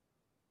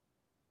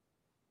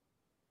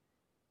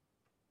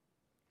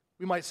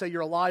 We might say, you're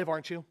alive,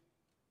 aren't you?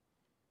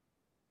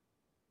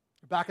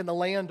 You're back in the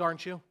land,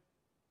 aren't you?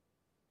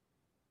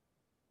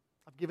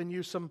 I've given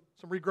you some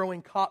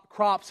regrowing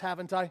crops,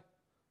 haven't I?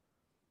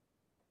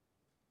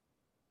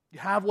 You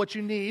have what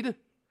you need,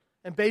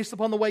 and based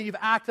upon the way you've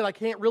acted, I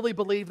can't really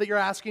believe that you're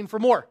asking for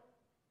more.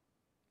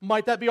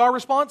 Might that be our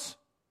response?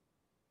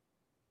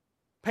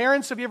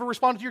 Parents, have you ever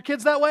responded to your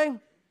kids that way?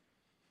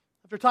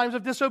 After times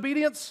of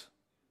disobedience?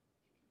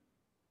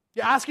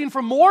 You asking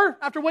for more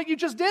after what you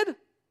just did?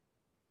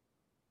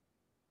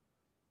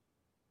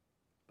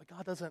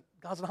 But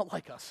God's not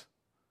like us.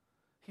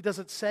 He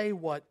doesn't say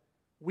what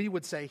we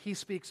would say. He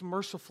speaks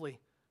mercifully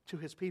to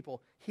His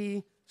people.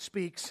 He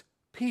speaks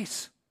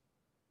peace.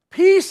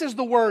 Peace is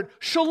the word.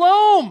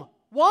 Shalom.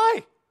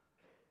 Why?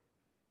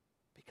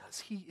 Because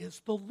He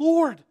is the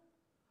Lord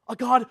A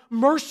God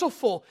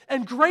merciful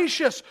and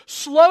gracious,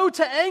 slow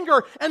to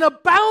anger, and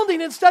abounding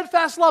in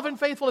steadfast love and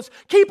faithfulness,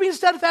 keeping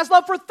steadfast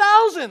love for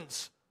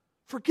thousands,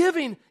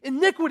 forgiving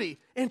iniquity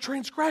and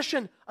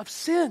transgression of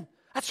sin.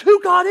 That's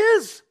who God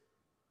is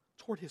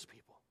toward His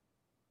people.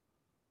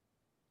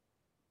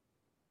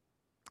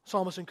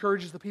 Psalmist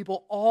encourages the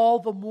people all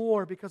the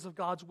more because of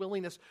God's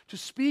willingness to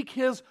speak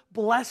His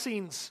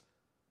blessings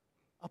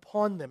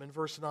upon them. In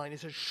verse 9, he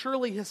says,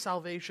 surely His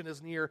salvation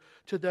is near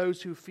to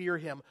those who fear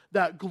Him,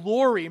 that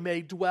glory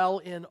may dwell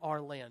in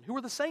our land. Who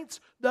are the saints?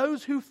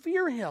 Those who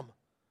fear Him,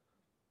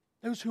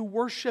 those who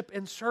worship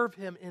and serve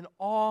Him in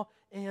awe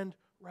and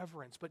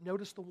reverence. But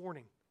notice the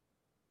warning.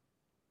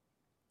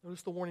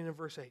 Notice the warning in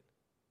verse 8.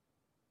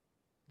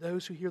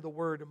 Those who hear the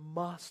word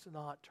must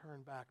not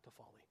turn back to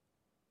folly.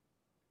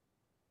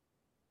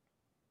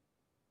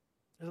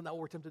 Isn't that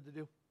what we're tempted to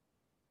do?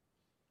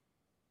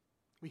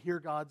 We hear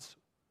God's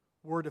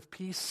word of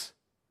peace.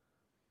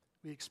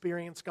 We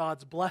experience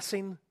God's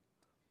blessing.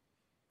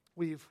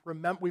 We've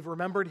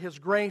remembered His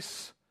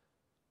grace.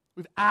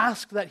 We've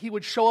asked that He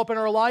would show up in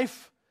our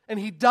life, and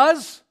He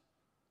does.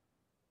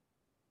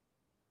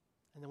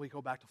 And then we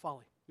go back to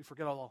folly. We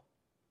forget it all.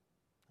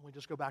 And we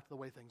just go back to the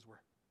way things were.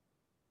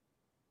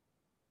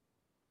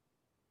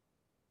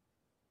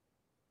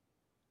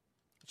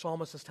 The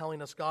psalmist is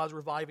telling us God's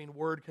reviving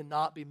word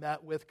cannot be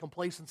met with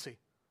complacency.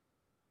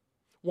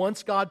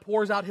 Once God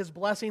pours out His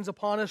blessings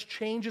upon us,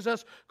 changes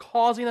us,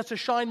 causing us to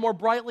shine more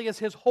brightly as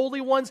His holy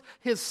ones,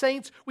 His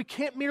saints, we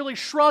can't merely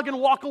shrug and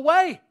walk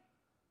away.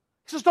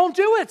 He says, don't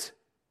do it.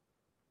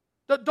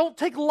 Don't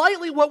take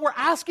lightly what we're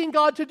asking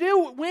God to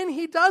do when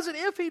He does it,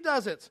 if He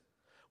does it.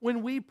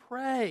 When we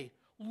pray,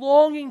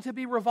 longing to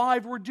be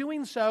revived, we're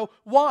doing so.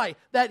 Why?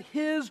 That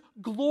His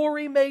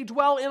glory may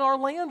dwell in our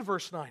land,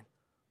 verse 9.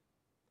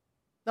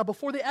 Now,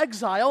 before the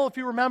exile, if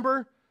you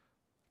remember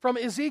from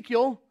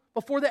Ezekiel,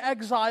 before the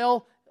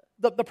exile,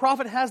 the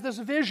prophet has this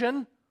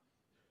vision.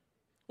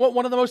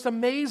 One of the most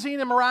amazing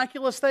and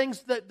miraculous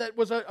things that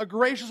was a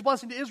gracious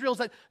blessing to Israel is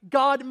that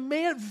God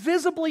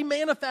visibly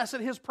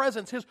manifested His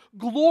presence, His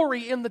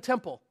glory in the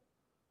temple.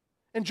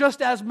 And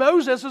just as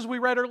Moses, as we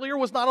read earlier,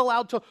 was not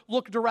allowed to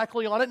look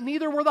directly on it,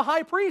 neither were the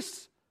high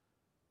priests.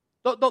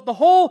 The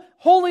whole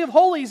Holy of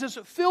Holies is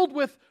filled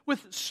with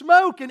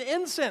smoke and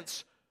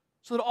incense,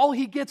 so that all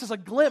he gets is a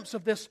glimpse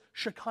of this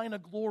Shekinah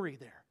glory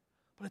there.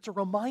 But it's a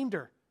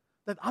reminder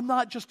that I'm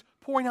not just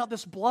pouring out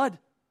this blood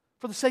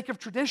for the sake of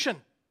tradition.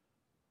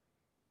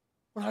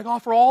 When I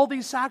offer all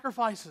these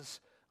sacrifices,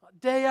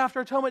 day after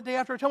atonement,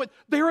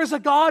 there is a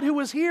God who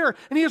is here,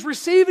 and He is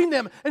receiving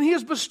them, and He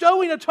is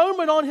bestowing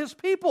atonement on His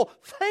people.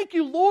 Thank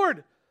you,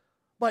 Lord.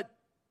 But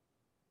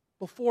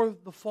before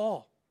the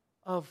fall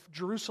of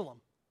Jerusalem,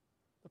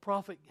 the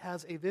prophet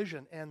has a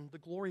vision, and the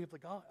glory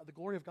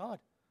of God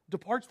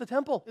departs the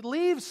temple. It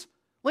leaves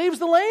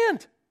the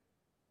land.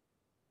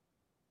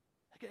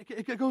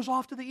 It goes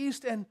off to the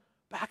east and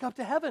back up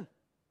to heaven.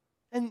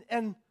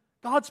 And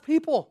God's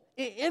people,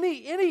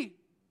 any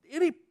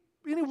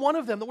one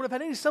of them that would have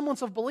had any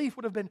semblance of belief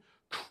would have been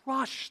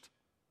crushed.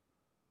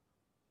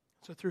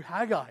 So through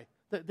Haggai,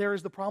 there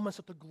is the promise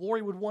that the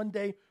glory would one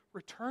day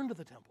return to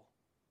the temple.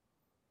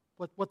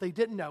 What they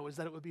didn't know is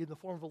that it would be in the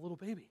form of a little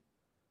baby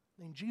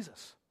named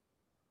Jesus.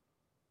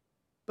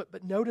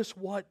 But notice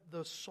what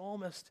the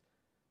psalmist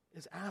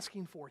is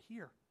asking for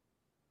here.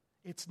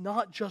 It's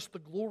not just the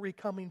glory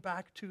coming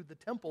back to the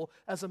temple,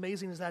 as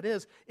amazing as that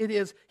is. It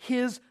is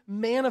His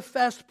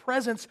manifest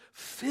presence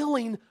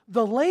filling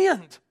the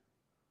land.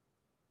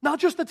 Not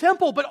just the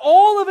temple, but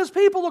all of His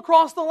people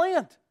across the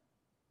land.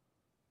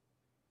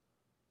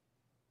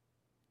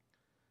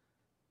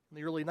 In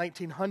the early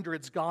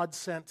 1900s, God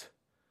sent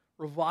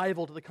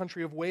revival to the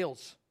country of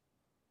Wales.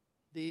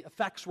 The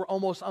effects were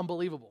almost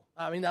unbelievable.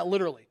 I mean that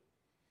literally.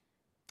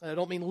 I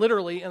don't mean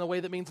literally in a way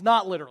that means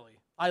not literally.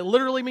 I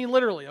literally mean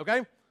literally,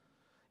 okay?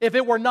 If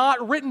it were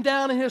not written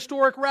down in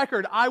historic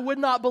record, I would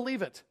not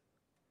believe it.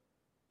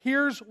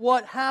 Here's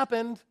what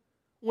happened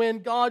when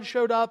God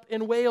showed up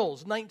in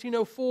Wales,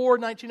 1904,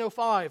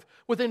 1905.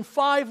 Within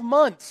 5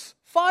 months,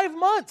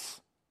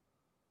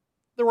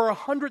 there were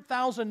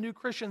 100,000 new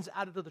Christians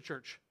added to the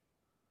church.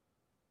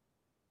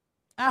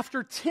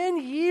 After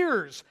 10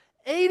 years,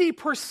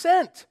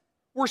 80%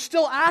 were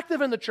still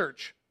active in the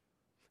church.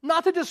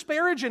 Not to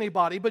disparage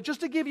anybody, but just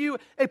to give you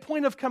a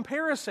point of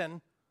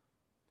comparison,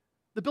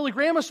 the Billy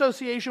Graham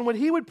Association, when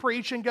he would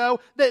preach and go,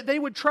 they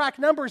would track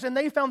numbers, and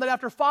they found that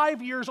after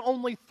 5 years,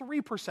 only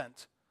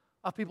 3%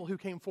 of people who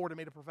came forward and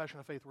made a profession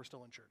of faith were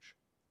still in church.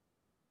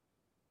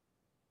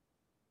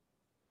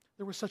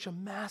 There was such a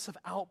massive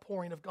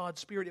outpouring of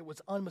God's Spirit, it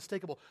was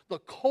unmistakable. The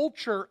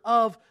culture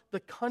of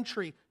the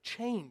country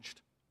changed.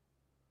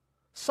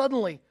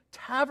 Suddenly,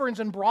 taverns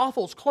and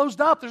brothels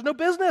closed up. There's no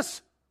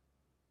business.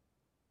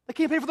 They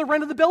can't pay for the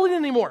rent of the building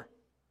anymore.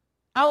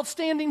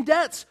 Outstanding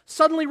debts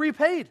suddenly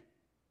repaid.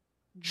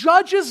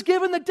 Judges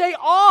given the day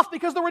off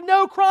because there were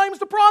no crimes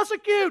to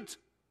prosecute.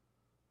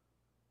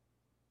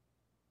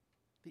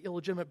 The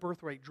illegitimate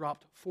birth rate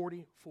dropped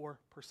 44%.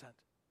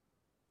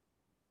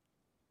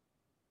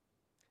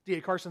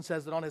 D.A. Carson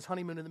says that on his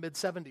honeymoon in the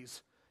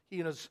mid-'70s, he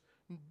and his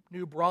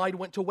new bride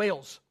went to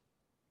Wales.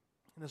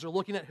 And as they're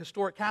looking at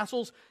historic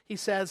castles, he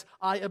says,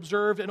 I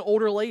observed an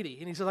older lady.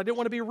 And he says, I didn't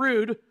want to be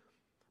rude,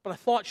 but I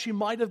thought she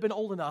might have been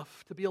old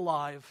enough to be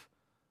alive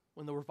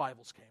when the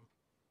revivals came.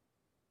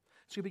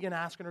 So he began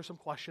asking her some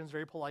questions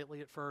very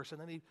politely at first,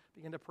 and then he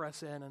began to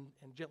press in and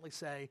gently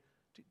say,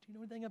 do you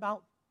know anything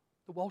about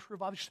the Welsh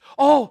revival? She says,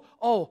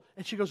 oh.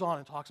 And she goes on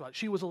and talks about it.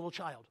 She was a little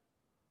child.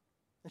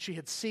 And she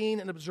had seen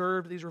and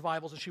observed these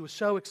revivals, and she was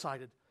so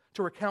excited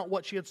to recount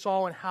what she had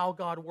saw and how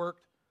God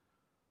worked.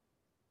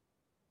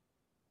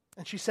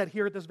 And she said,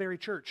 here at this very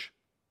church,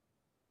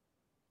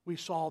 we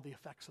saw the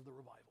effects of the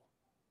revival.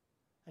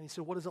 And he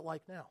said, what is it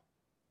like now?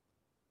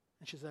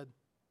 And she said,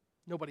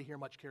 nobody here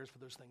much cares for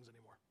those things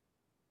anymore.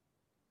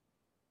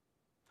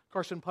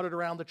 Carson putted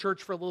around the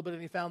church for a little bit,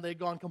 and he found they had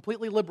gone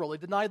completely liberal. They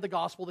denied the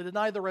gospel. They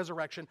denied the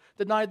resurrection,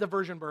 denied the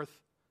virgin birth.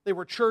 They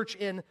were church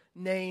in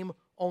name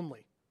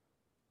only.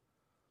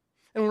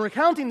 And when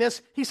recounting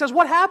this, he says,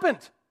 what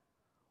happened?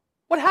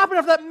 What happened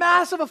after that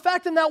massive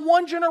effect in that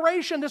one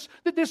generation,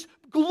 this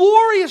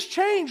glorious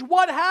change?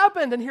 What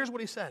happened? And here's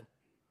what he said.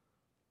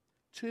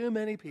 Too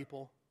many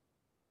people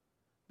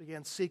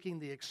began seeking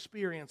the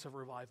experience of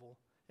revival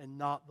and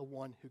not the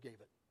one who gave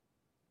it.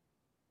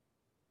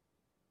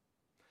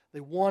 They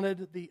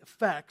wanted the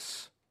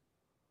effects,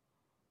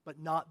 but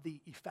not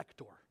the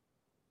effector.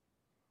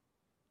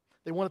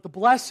 They wanted the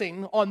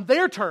blessing on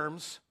their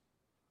terms,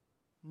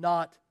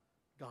 not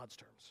God's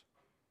terms.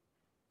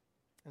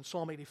 And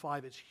Psalm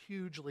 85 is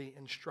hugely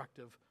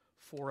instructive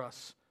for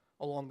us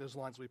along those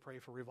lines. We pray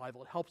for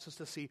revival. It helps us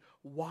to see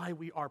why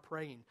we are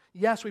praying.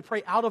 Yes, we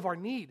pray out of our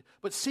need,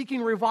 but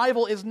seeking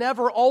revival is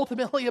never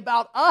ultimately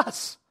about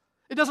us.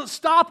 It doesn't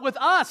stop with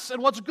us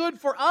and what's good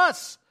for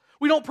us.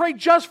 We don't pray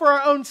just for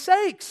our own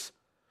sakes.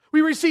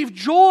 We receive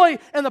joy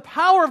and the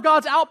power of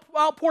God's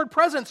outpoured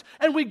presence,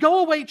 and we go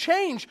away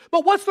changed.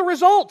 But what's the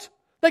result?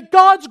 That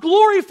God's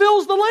glory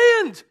fills the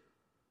land.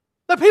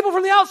 That people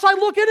from the outside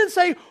look in and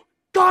say,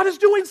 God is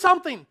doing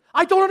something.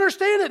 I don't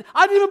understand it.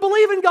 I don't even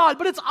believe in God,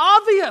 but it's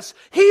obvious.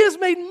 He is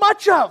made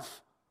much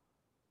of.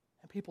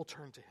 And people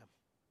turn to Him.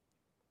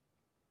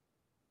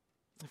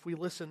 If we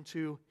listen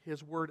to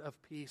His word of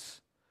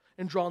peace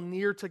and draw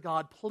near to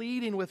God,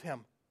 pleading with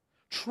Him,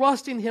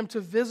 trusting Him to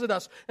visit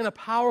us in a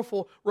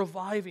powerful,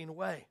 reviving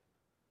way,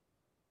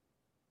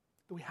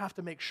 we have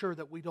to make sure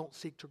that we don't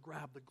seek to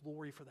grab the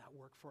glory for that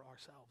work for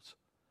ourselves,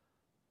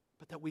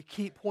 but that we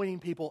keep pointing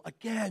people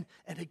again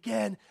and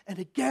again and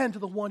again to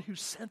the one who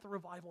sent the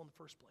revival in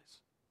the first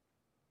place.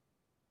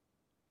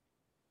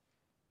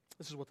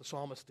 This is what the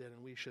psalmist did,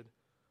 and we should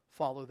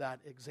follow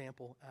that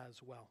example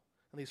as well.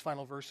 In these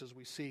final verses,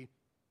 we see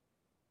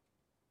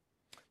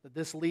that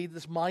this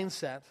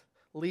mindset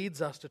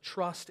leads us to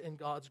trust in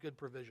God's good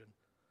provision.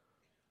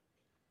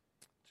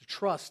 To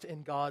trust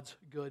in God's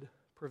good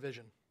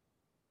provision.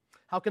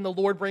 How can the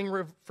Lord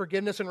bring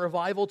forgiveness and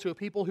revival to a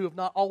people who have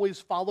not always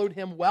followed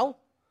Him well?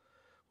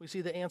 We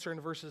see the answer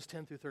in verses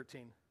 10 through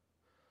 13.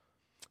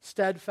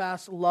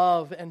 Steadfast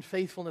love and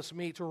faithfulness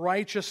meet.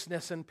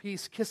 Righteousness and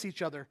peace kiss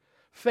each other.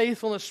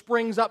 Faithfulness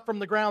springs up from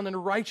the ground,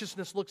 and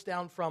righteousness looks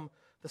down from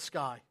the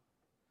sky.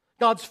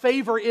 God's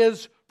favor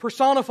is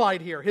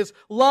personified here. His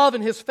love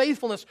and His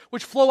faithfulness,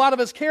 which flow out of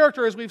His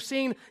character, as we've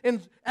seen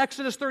in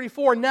Exodus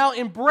 34, now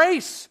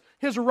embrace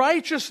His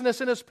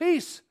righteousness and His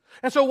peace.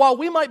 And so while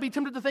we might be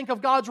tempted to think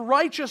of God's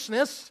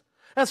righteousness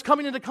as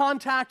coming into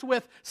contact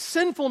with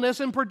sinfulness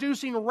and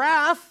producing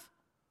wrath,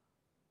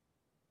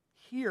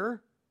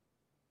 here,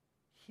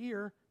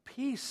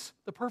 peace,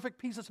 the perfect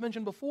peace that's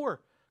mentioned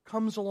before,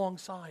 comes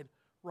alongside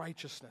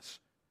righteousness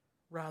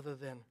rather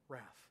than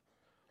wrath.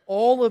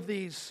 All of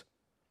these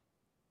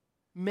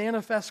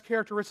manifest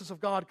characteristics of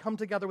God come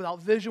together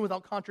without vision,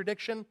 without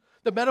contradiction.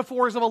 The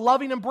metaphors of a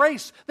loving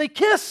embrace, they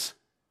kiss.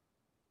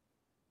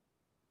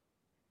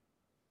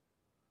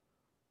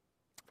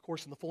 Of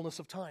course, in the fullness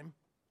of time,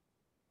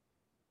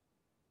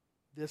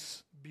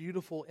 this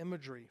beautiful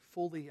imagery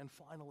fully and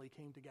finally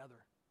came together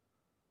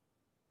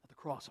at the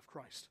cross of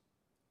Christ.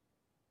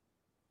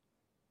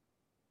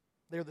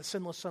 There, the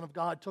sinless Son of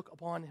God took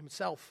upon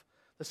Himself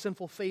the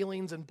sinful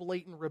failings and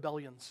blatant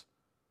rebellions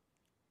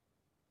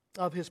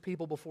of His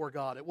people before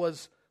God. It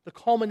was the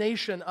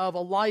culmination of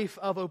a life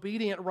of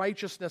obedient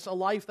righteousness, a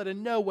life that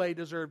in no way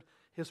deserved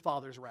His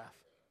Father's wrath.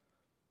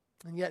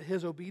 And yet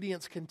His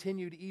obedience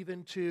continued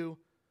even to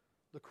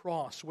the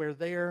cross, where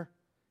there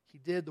He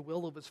did the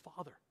will of His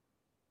Father,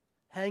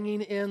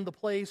 hanging in the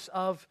place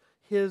of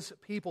His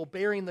people,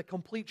 bearing the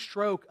complete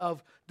stroke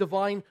of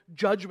divine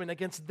judgment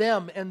against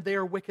them and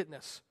their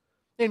wickedness.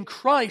 In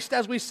Christ,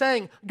 as we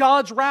sang,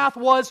 God's wrath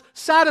was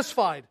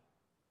satisfied,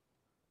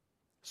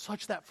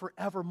 such that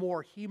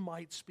forevermore He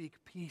might speak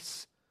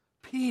peace,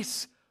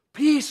 peace,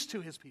 peace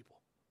to His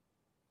people.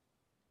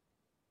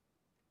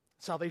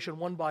 Salvation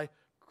won by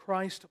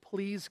Christ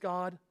pleased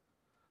God,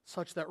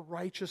 such that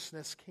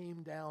righteousness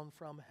came down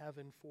from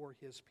heaven for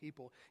His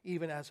people,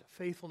 even as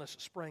faithfulness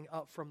sprang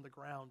up from the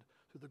ground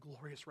through the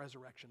glorious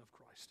resurrection of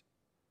Christ.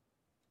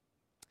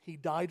 He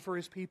died for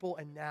his people,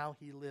 and now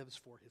he lives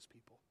for his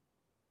people.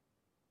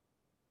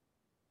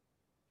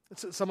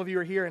 Some of you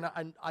are here,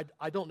 and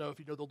I don't know if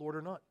you know the Lord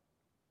or not.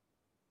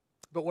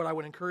 But what I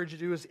would encourage you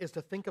to do is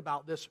to think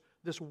about this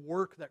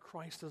work that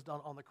Christ has done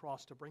on the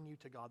cross to bring you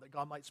to God, that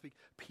God might speak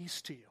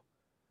peace to you.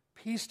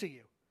 Peace to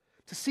you.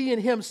 To see in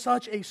him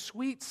such a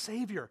sweet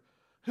Savior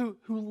who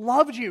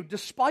loved you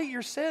despite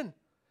your sin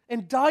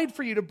and died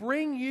for you to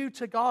bring you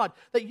to God,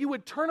 that you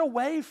would turn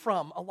away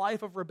from a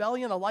life of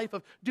rebellion, a life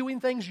of doing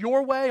things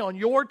your way, on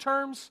your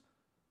terms,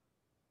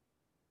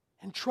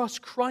 and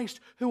trust Christ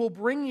who will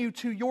bring you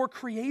to your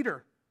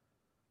Creator,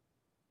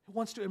 who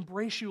wants to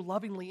embrace you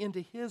lovingly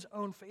into his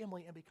own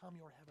family and become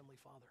your heavenly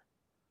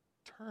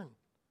Father.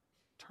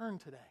 Turn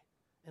today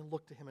and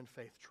look to him in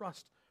faith.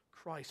 Trust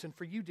Christ. And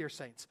for you, dear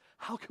saints,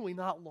 how can we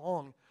not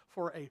long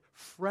for a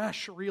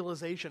fresh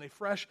realization, a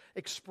fresh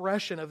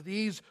expression of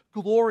these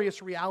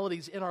glorious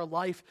realities in our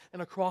life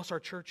and across our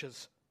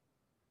churches?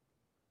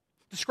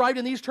 Described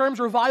in these terms,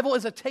 revival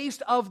is a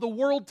taste of the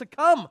world to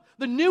come,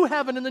 the new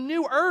heaven and the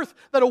new earth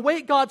that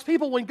await God's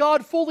people when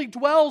God fully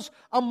dwells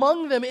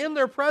among them in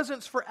their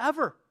presence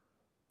forever.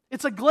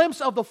 It's a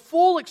glimpse of the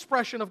full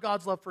expression of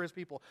God's love for his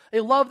people,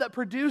 a love that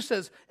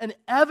produces an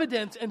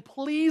evident and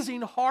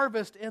pleasing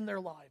harvest in their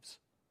lives.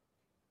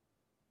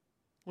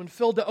 When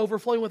filled to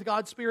overflowing with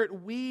God's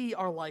Spirit, we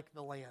are like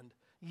the land,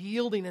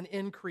 yielding an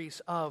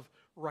increase of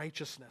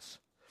righteousness.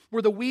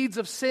 Where the weeds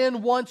of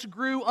sin once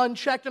grew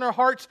unchecked in our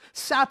hearts,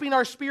 sapping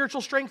our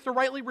spiritual strength to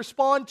rightly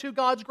respond to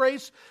God's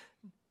grace,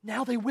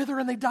 now they wither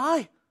and they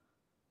die.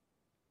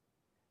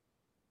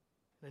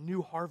 And a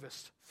new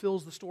harvest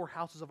fills the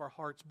storehouses of our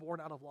hearts,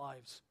 born out of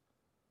lives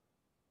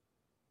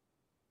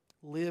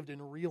lived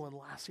in real and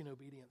lasting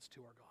obedience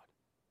to our God.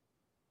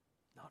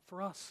 Not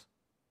for us,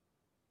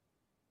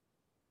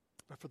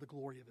 but for the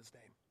glory of his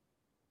name.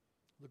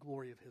 The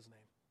glory of his name.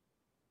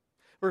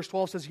 Verse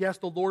 12 says, yes,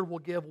 the Lord will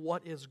give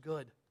what is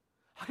good.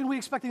 How can we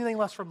expect anything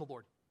less from the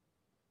Lord?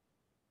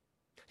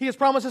 He has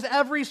promised us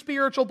every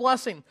spiritual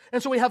blessing.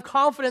 And so we have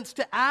confidence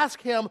to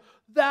ask him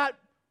that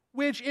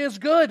which is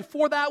good,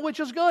 for that which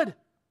is good.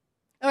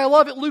 And I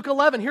love it, Luke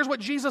 11. Here's what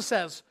Jesus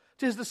says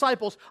to his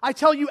disciples. I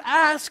tell you,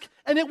 ask,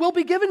 and it will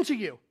be given to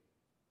you.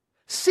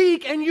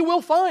 Seek, and you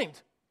will find.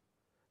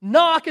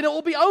 Knock, and it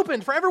will be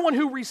opened. For everyone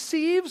who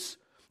receives,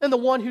 and the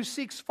one who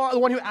seeks, the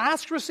one who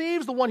asks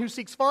receives, the one who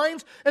seeks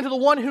finds, and to the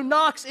one who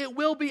knocks, it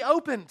will be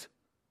opened.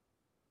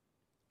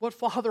 What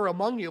father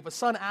among you, if a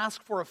son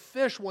asks for a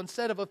fish, will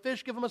instead of a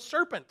fish give him a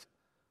serpent?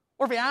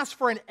 Or if he asks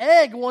for an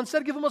egg, will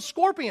instead give him a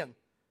scorpion?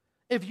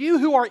 If you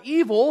who are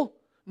evil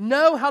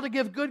know how to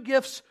give good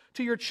gifts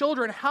to your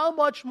children, how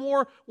much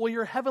more will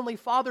your heavenly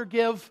Father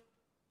give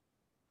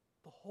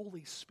the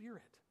Holy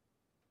Spirit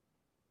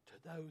to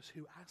those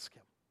who ask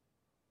him?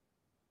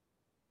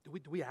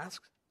 Do we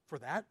ask for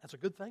that? That's a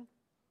good thing.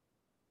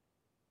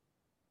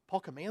 Paul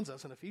commands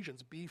us in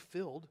Ephesians, be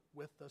filled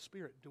with the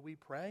Spirit. Do we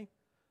pray,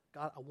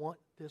 God, I want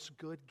this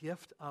good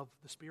gift of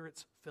the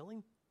Spirit's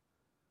filling?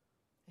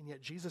 And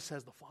yet Jesus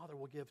says the Father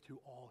will give to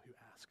all who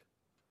ask.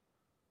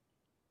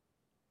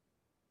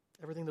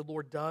 Everything the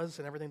Lord does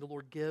and everything the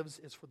Lord gives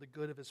is for the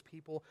good of his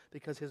people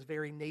because his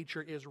very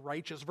nature is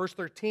righteous. Verse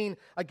 13,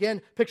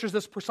 again, pictures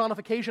this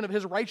personification of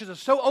his righteousness.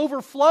 So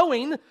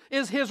overflowing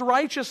is his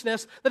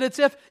righteousness that it's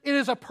if it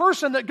is a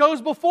person that goes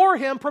before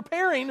him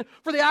preparing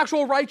for the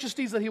actual righteous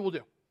deeds that he will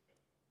do.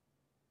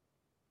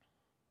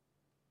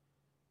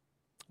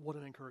 What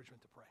an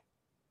encouragement to pray.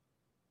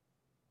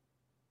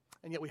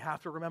 And yet we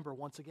have to remember,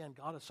 once again,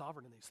 God is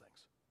sovereign in these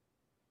things.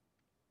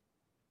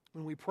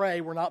 When we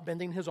pray, we're not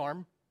bending his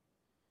arm.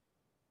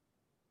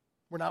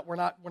 We're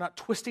not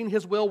twisting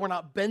his will. We're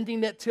not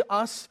bending it to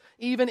us.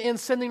 Even in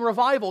sending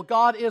revival,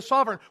 God is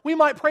sovereign. We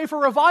might pray for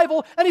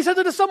revival, and he sends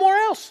it to somewhere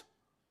else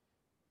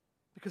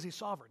because he's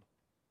sovereign,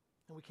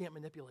 and we can't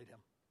manipulate him.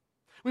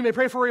 We may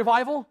pray for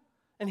revival,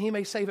 and he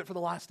may save it for the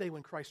last day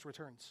when Christ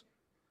returns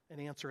and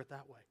answer it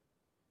that way.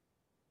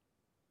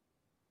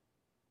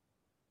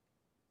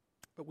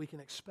 But we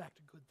can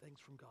expect good things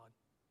from God,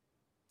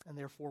 and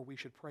therefore we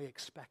should pray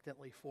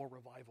expectantly for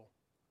revival.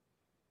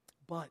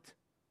 But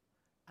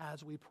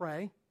as we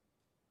pray,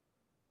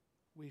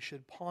 we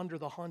should ponder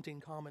the haunting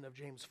comment of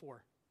James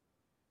 4.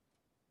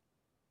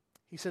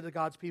 He said to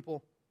God's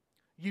people,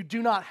 you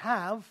do not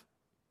have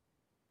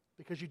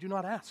because you do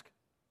not ask.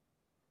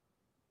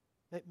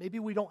 Maybe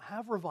we don't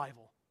have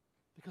revival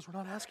because we're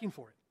not asking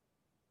for it.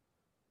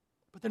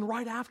 But then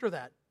right after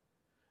that,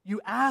 you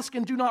ask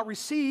and do not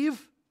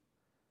receive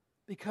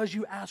because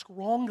you ask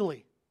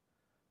wrongly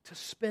to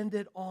spend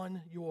it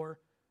on your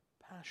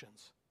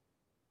passions.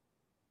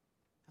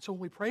 So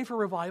when we pray for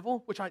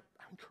revival, which I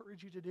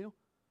encourage you to do,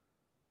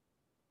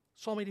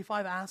 Psalm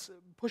 85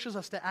 pushes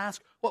us to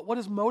ask, what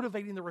is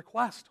motivating the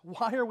request?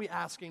 Why are we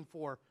asking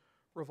for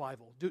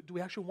revival? Do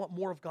we actually want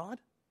more of God?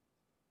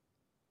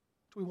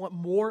 Do we want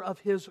more of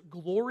his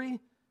glory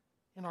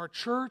in our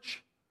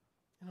church,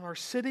 in our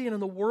city, and in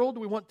the world?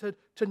 Do we want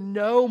to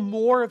know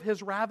more of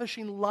his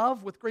ravishing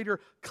love with greater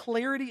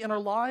clarity in our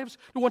lives?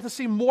 Do we want to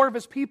see more of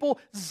his people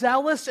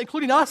zealous,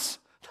 including us,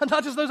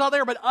 Not just those out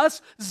there, but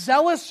us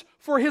zealous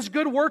for His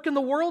good work in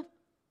the world?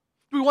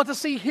 Do we want to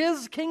see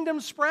His kingdom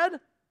spread,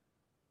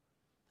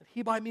 that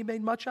He might be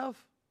made much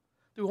of?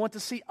 Do we want to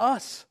see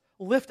us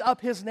lift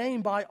up His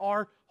name by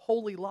our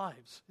holy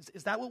lives?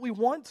 Is that what we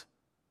want?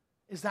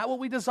 Is that what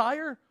we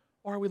desire?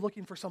 Or are we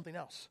looking for something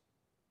else?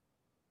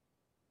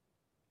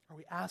 Are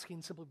we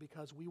asking simply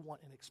because we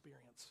want an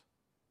experience?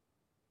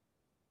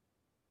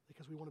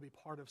 Because we want to be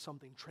part of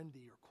something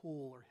trendy or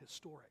cool or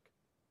historic?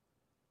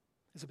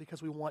 Is it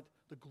because we want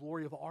the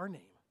glory of our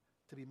name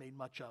to be made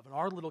much of and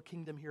our little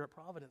kingdom here at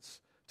Providence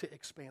to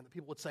expand? That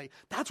people would say,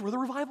 that's where the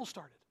revival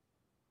started.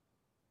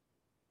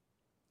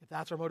 If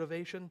that's our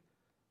motivation,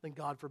 then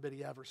God forbid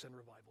He ever send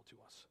revival to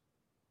us.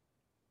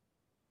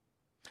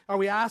 Are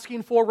we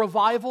asking for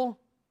revival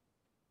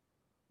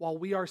while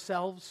we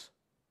ourselves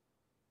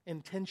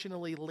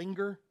intentionally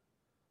linger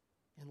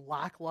in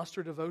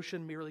lackluster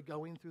devotion, merely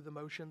going through the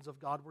motions of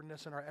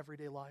Godwardness in our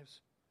everyday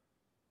lives?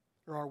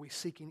 Or are we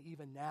seeking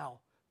even now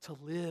to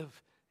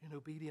live in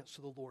obedience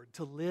to the Lord,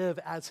 to live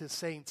as His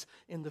saints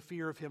in the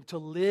fear of Him, to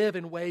live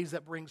in ways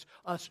that brings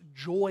us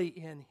joy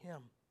in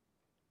Him?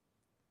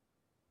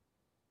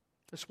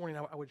 This morning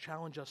I would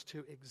challenge us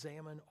to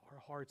examine our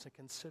hearts and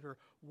consider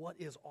what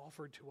is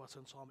offered to us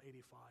in Psalm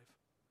 85.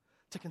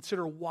 To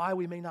consider why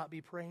we may not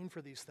be praying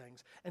for these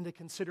things, and to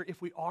consider,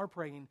 if we are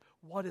praying,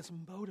 what is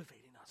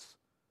motivating us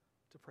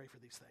to pray for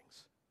these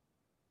things.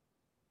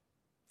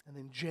 And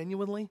then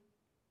genuinely,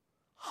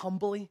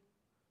 humbly,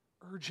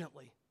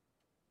 urgently,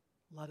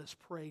 let us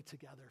pray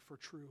together for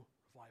true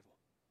revival.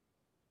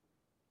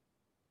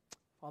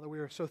 Father, we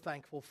are so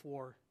thankful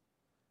for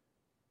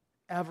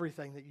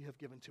everything that You have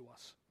given to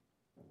us.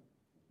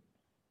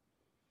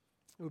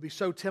 It would be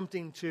so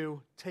tempting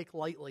to take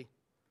lightly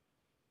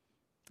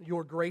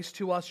Your grace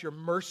to us, Your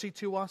mercy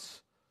to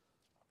us,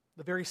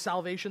 the very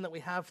salvation that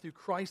we have through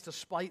Christ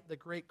despite the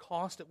great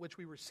cost at which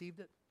we received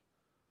it.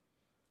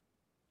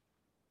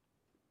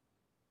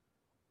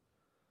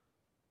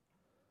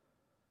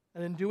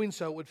 And in doing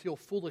so, it would feel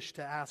foolish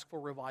to ask for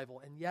revival.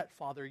 And yet,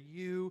 Father,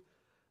 You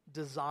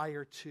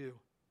desire to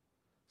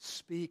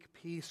speak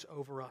peace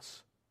over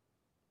us.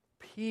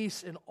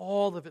 Peace in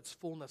all of its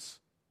fullness.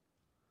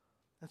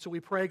 And so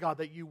we pray, God,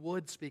 that You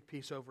would speak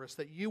peace over us,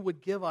 that You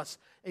would give us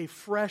a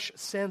fresh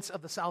sense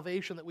of the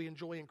salvation that we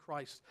enjoy in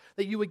Christ,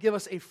 that You would give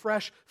us a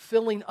fresh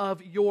filling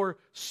of Your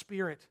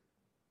Spirit.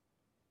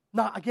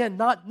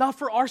 Not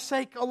for our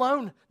sake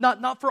alone,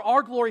 not for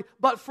our glory,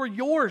 but for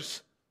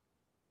Yours.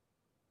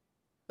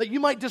 That You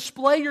might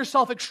display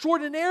Yourself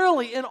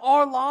extraordinarily in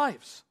our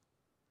lives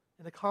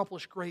and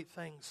accomplish great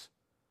things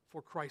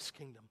for Christ's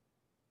kingdom.